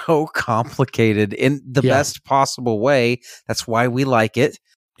so complicated in the best possible way. That's why we like it.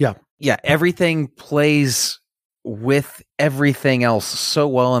 Yeah. Everything plays with everything else so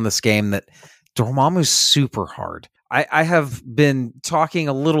well in this game that Dormammu's super hard. I have been talking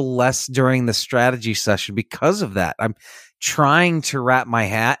a little less during the strategy session because of that. I'm trying to wrap my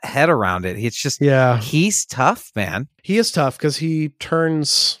head around it. It's just, he's tough, man. He is tough because he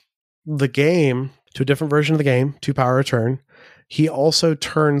turns the game to a different version of the game, 2 power a turn. He also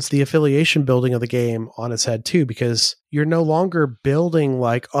turns the affiliation building of the game on its head too, because you're no longer building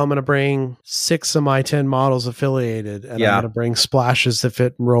like, oh, I'm going to bring 6 of my 10 models affiliated, and I'm going to bring splashes that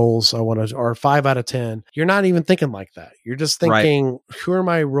fit rolls or 5 out of 10. You're not even thinking like that. You're just thinking, who are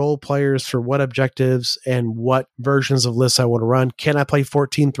my role players for what objectives and what versions of lists I want to run? Can I play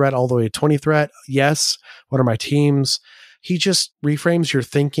 14 threat all the way to 20 threat? Yes. What are my teams? he just reframes your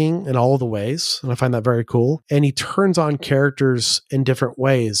thinking in all of the ways. And I find that very cool. And he turns on characters in different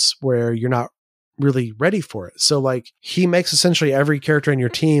ways where you're not really ready for it. So like he makes essentially every character in your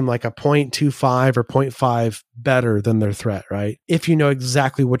team like a 0.25 or 0.5 better than their threat, right? If you know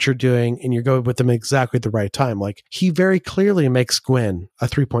exactly what you're doing and you're going with them exactly at the right time. Like he very clearly makes Gwen a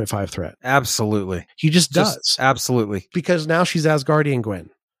 3.5 threat. Absolutely. He just does. Absolutely. Because now she's Asgardian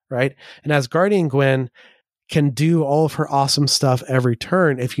Gwen, right? And Asgardian Gwen can do all of her awesome stuff every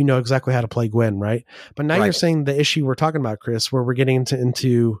turn if you know exactly how to play Gwen, right? But now you're saying the issue we're talking about, Chris, where we're getting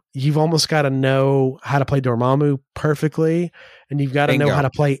into you've almost got to know how to play Dormammu perfectly, and you've got to know how to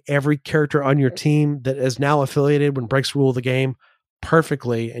play every character on your team that is now affiliated when breaks rule of the game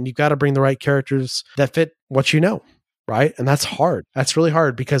perfectly, and you've got to bring the right characters that fit what you know. Right. And that's hard. That's really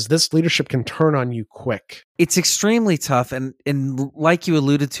hard because this leadership can turn on you quick. It's extremely tough. And like you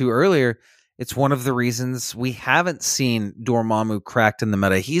alluded to earlier, it's one of the reasons we haven't seen Dormammu cracked in the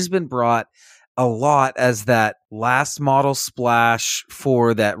meta. He's been brought a lot as that last model splash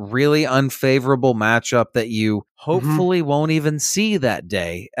for that really unfavorable matchup that you hopefully won't even see that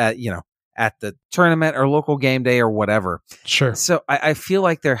day at the tournament or local game day or whatever. Sure. So I feel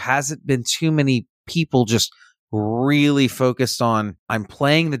like there hasn't been too many people just really focused on I'm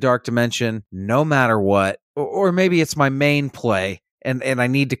playing the Dark Dimension no matter what, or maybe it's my main play. And I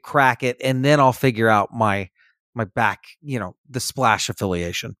need to crack it, and then I'll figure out my back, the splash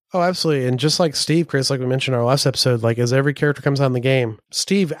affiliation. Oh, absolutely. And just like Steve, Chris, like we mentioned in our last episode, like as every character comes out in the game,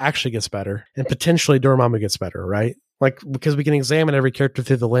 Steve actually gets better, and potentially Dormammu gets better, right? Like because we can examine every character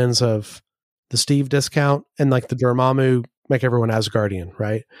through the lens of the Steve discount and like the Dormammu make everyone Asgardian,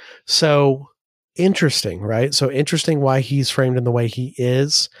 right? So interesting, right? So interesting why he's framed in the way he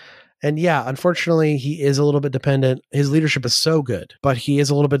is. And yeah, unfortunately, he is a little bit dependent. His leadership is so good, but he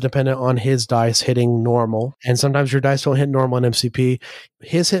is a little bit dependent on his dice hitting normal. And sometimes your dice don't hit normal in MCP.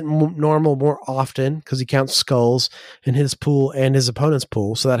 His hit normal more often because he counts skulls in his pool and his opponent's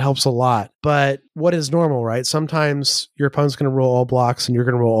pool. So that helps a lot. But what is normal, right? Sometimes your opponent's going to roll all blocks and you're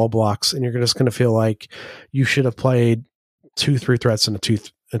going to roll all blocks. And you're just going to feel like you should have played 2-3 threats and a two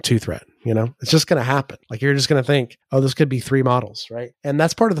threat. It's just going to happen. Like you're just going to think, oh, this could be 3 models, right? And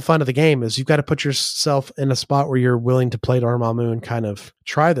that's part of the fun of the game is you've got to put yourself in a spot where you're willing to play Dormammu and kind of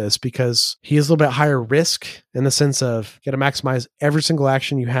try this because he is a little bit higher risk in the sense of you got to maximize every single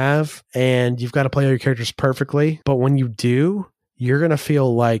action you have and you've got to play all your characters perfectly. But when you do, you're going to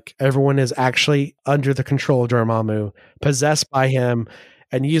feel like everyone is actually under the control of Dormammu, possessed by him,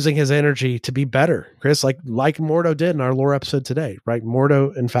 and using his energy to be better, Chris, like Mordo did in our lore episode today, right?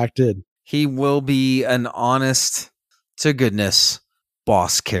 Mordo, in fact, did. He will be an honest to goodness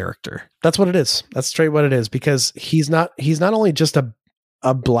boss character. That's what it is. That's straight what it is because he's not only just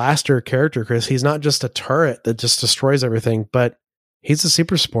a blaster character, Chris. He's not just a turret that just destroys everything, but he's a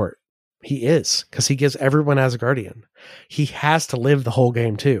super support. He is because he gives everyone Asgardian. He has to live the whole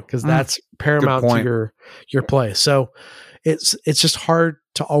game too because that's paramount to your play. So it's just hard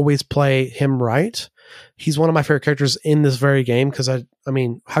to always play him right. He's one of my favorite characters in this very game because I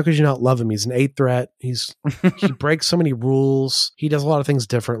mean, how could you not love him? He's an 8 threat. He breaks so many rules. He does a lot of things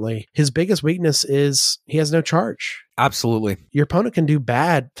differently. His biggest weakness is he has no charge. Absolutely. Your opponent can do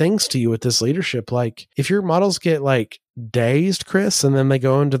bad things to you with this leadership. Like if your models get like dazed, Chris, and then they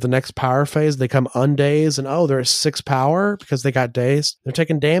go into the next power phase, they come undazed and they're at 6 power because they got dazed. They're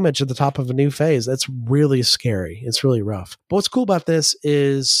taking damage at the top of a new phase. That's really scary. It's really rough. But what's cool about this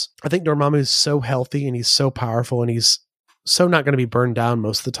is I think Dormammu is so healthy and he's so powerful and he's so not going to be burned down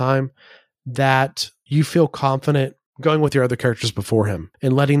most of the time that you feel confident going with your other characters before him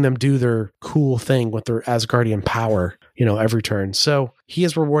and letting them do their cool thing with their Asgardian power, every turn. So he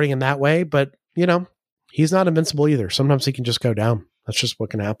is rewarding in that way, but he's not invincible either. Sometimes he can just go down. That's just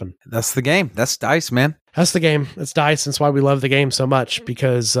what can happen. That's the game. That's DICE, man. That's the game. It's DICE. That's why we love the game so much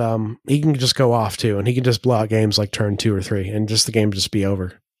because he can just go off too. And he can just blow out games like turn 2 or 3 and just the game just be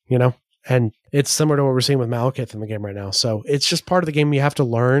over, And it's similar to what we're seeing with Malekith in the game right now. So it's just part of the game you have to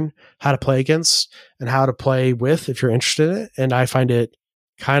learn how to play against and how to play with if you're interested in it. And I find it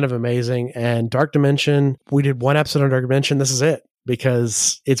kind of amazing. And Dark Dimension, we did 1 episode on Dark Dimension. This is it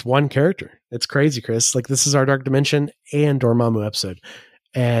because it's 1 character. It's crazy, Chris. Like this is our Dark Dimension and Dormammu episode.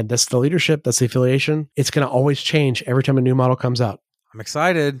 And that's the leadership. That's the affiliation. It's going to always change every time a new model comes out. I'm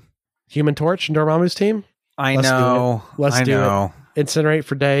excited. Human Torch and Dormammu's team. Let's know. Let's do it. Incinerate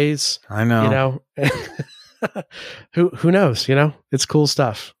for days. I know. Who knows? It's cool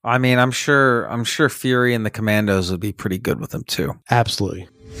stuff. I mean, I'm sure Fury and the Commandos would be pretty good with them too. Absolutely.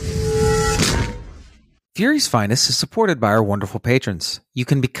 If Fury's Finest is supported by our wonderful patrons. You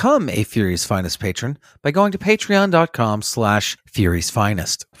can become a Fury's Finest patron by going to patreon.com/Fury's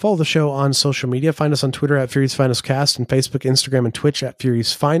Finest. Follow the show on social media. Find us on Twitter at Fury's Finest Cast and Facebook, Instagram, and Twitch at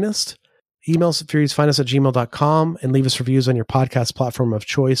Fury's Finest. Email us at furiousfinest@gmail.com and leave us reviews on your podcast platform of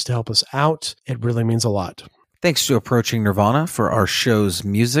choice to help us out. It really means a lot. Thanks to Approaching Nirvana for our show's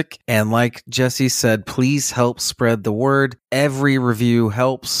music. And like Jesse said, please help spread the word. Every review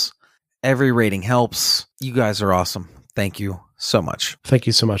helps. Every rating helps. You guys are awesome. Thank you so much. Thank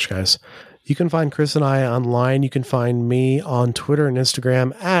you so much, guys. You can find Chris and I online. You can find me on Twitter and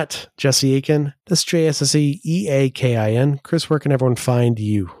Instagram at Jesse Aiken. That's JSSEEAKIN. Chris, where can everyone find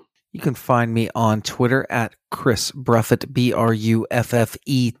you? You can find me on Twitter at Chris Bruffett, BRUFFETT.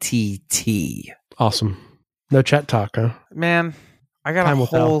 Awesome. No chat talk, huh? Man, I got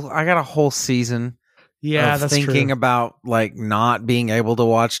a whole season of thinking true. about like not being able to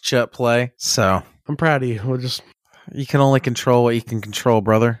watch Chet play. So I'm proud of you. You can only control what you can control,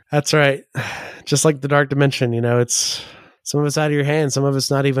 brother. That's right. Just like the Dark Dimension, it's some of it's out of your hands. Some of it's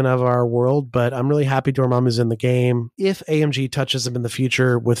not even of our world, but I'm really happy Dormammu's in the game. If AMG touches him in the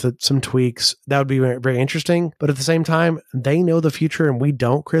future with some tweaks, that would be very, very interesting. But at the same time, they know the future and we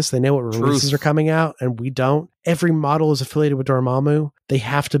don't, Chris. They know what releases are coming out and we don't. Every model is affiliated with Dormammu. They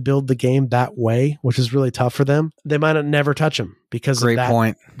have to build the game that way, which is really tough for them. They might not never touch him because of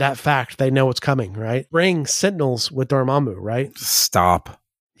that fact. They know what's coming, right? Bring Sentinels with Dormammu, right? Stop.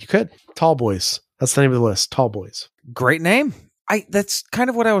 You could. Tall Boys. That's the name of the list. Tall Boys. Great name. That's kind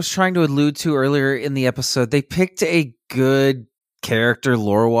of what I was trying to allude to earlier in the episode. They picked a good character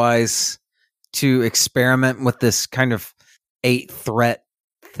lore-wise to experiment with this kind of 8-threat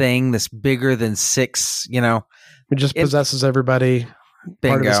thing, this bigger than 6, It just possesses everybody.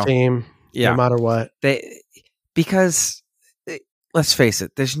 Bingo. Part of his team, no matter what. Because let's face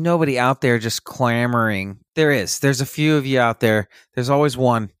it, there's nobody out there just clamoring. There's a few of you out there. There's always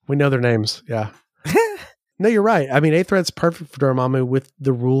one. We know their names. Yeah. No, you're right. I mean, 8-threat's perfect for Dormammu with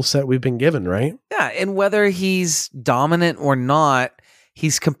the rule set we've been given, right? Yeah, and whether he's dominant or not,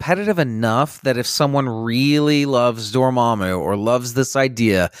 he's competitive enough that if someone really loves Dormammu or loves this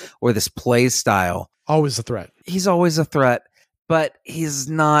idea or this play style, always a threat. He's always a threat, but he's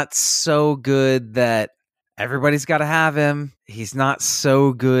not so good that everybody's got to have him. He's not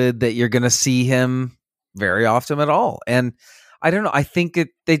so good that you're going to see him very often at all. And I don't know. I think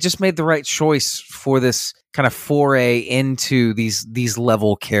they just made the right choice for this kind of foray into these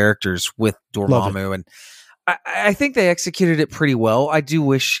level characters with Dormammu. And I think they executed it pretty well. I do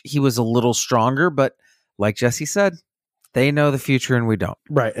wish he was a little stronger, but like Jesse said, they know the future and we don't.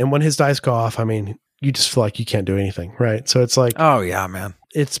 Right. And when his dice go off, I mean, you just feel like you can't do anything, right? So it's like, oh yeah, man.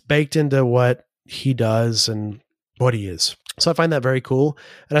 It's baked into what he does and what he is. So I find that very cool.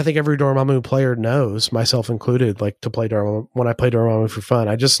 And I think every Dormammu player knows, myself included, like to play Dormammu when I play Dormammu for fun.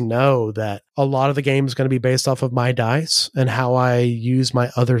 I just know that a lot of the game is going to be based off of my dice and how I use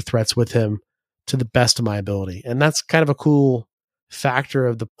my other threats with him to the best of my ability. And that's kind of a cool factor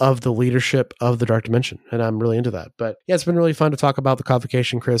of the leadership of the Dark Dimension. And I'm really into that. But yeah, it's been really fun to talk about the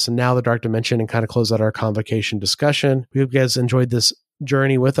Convocation, Chris, and now the Dark Dimension and kind of close out our Convocation discussion. We hope you guys enjoyed this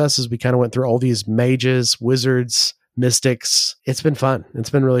journey with us as we kind of went through all these mages, wizards, mystics. It's been fun. It's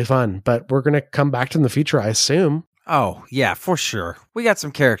been really fun, but we're going to come back to in the future, I assume. Oh, yeah, for sure. We got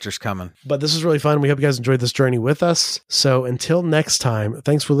some characters coming. But this is really fun. We hope you guys enjoyed this journey with us. So until next time,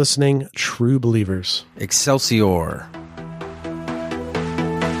 thanks for listening, true believers. Excelsior.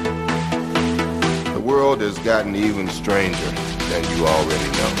 The world has gotten even stranger than you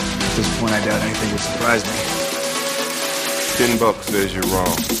already know. At this point, I doubt anything would surprise me. $10 says you're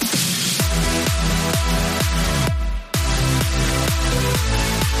wrong.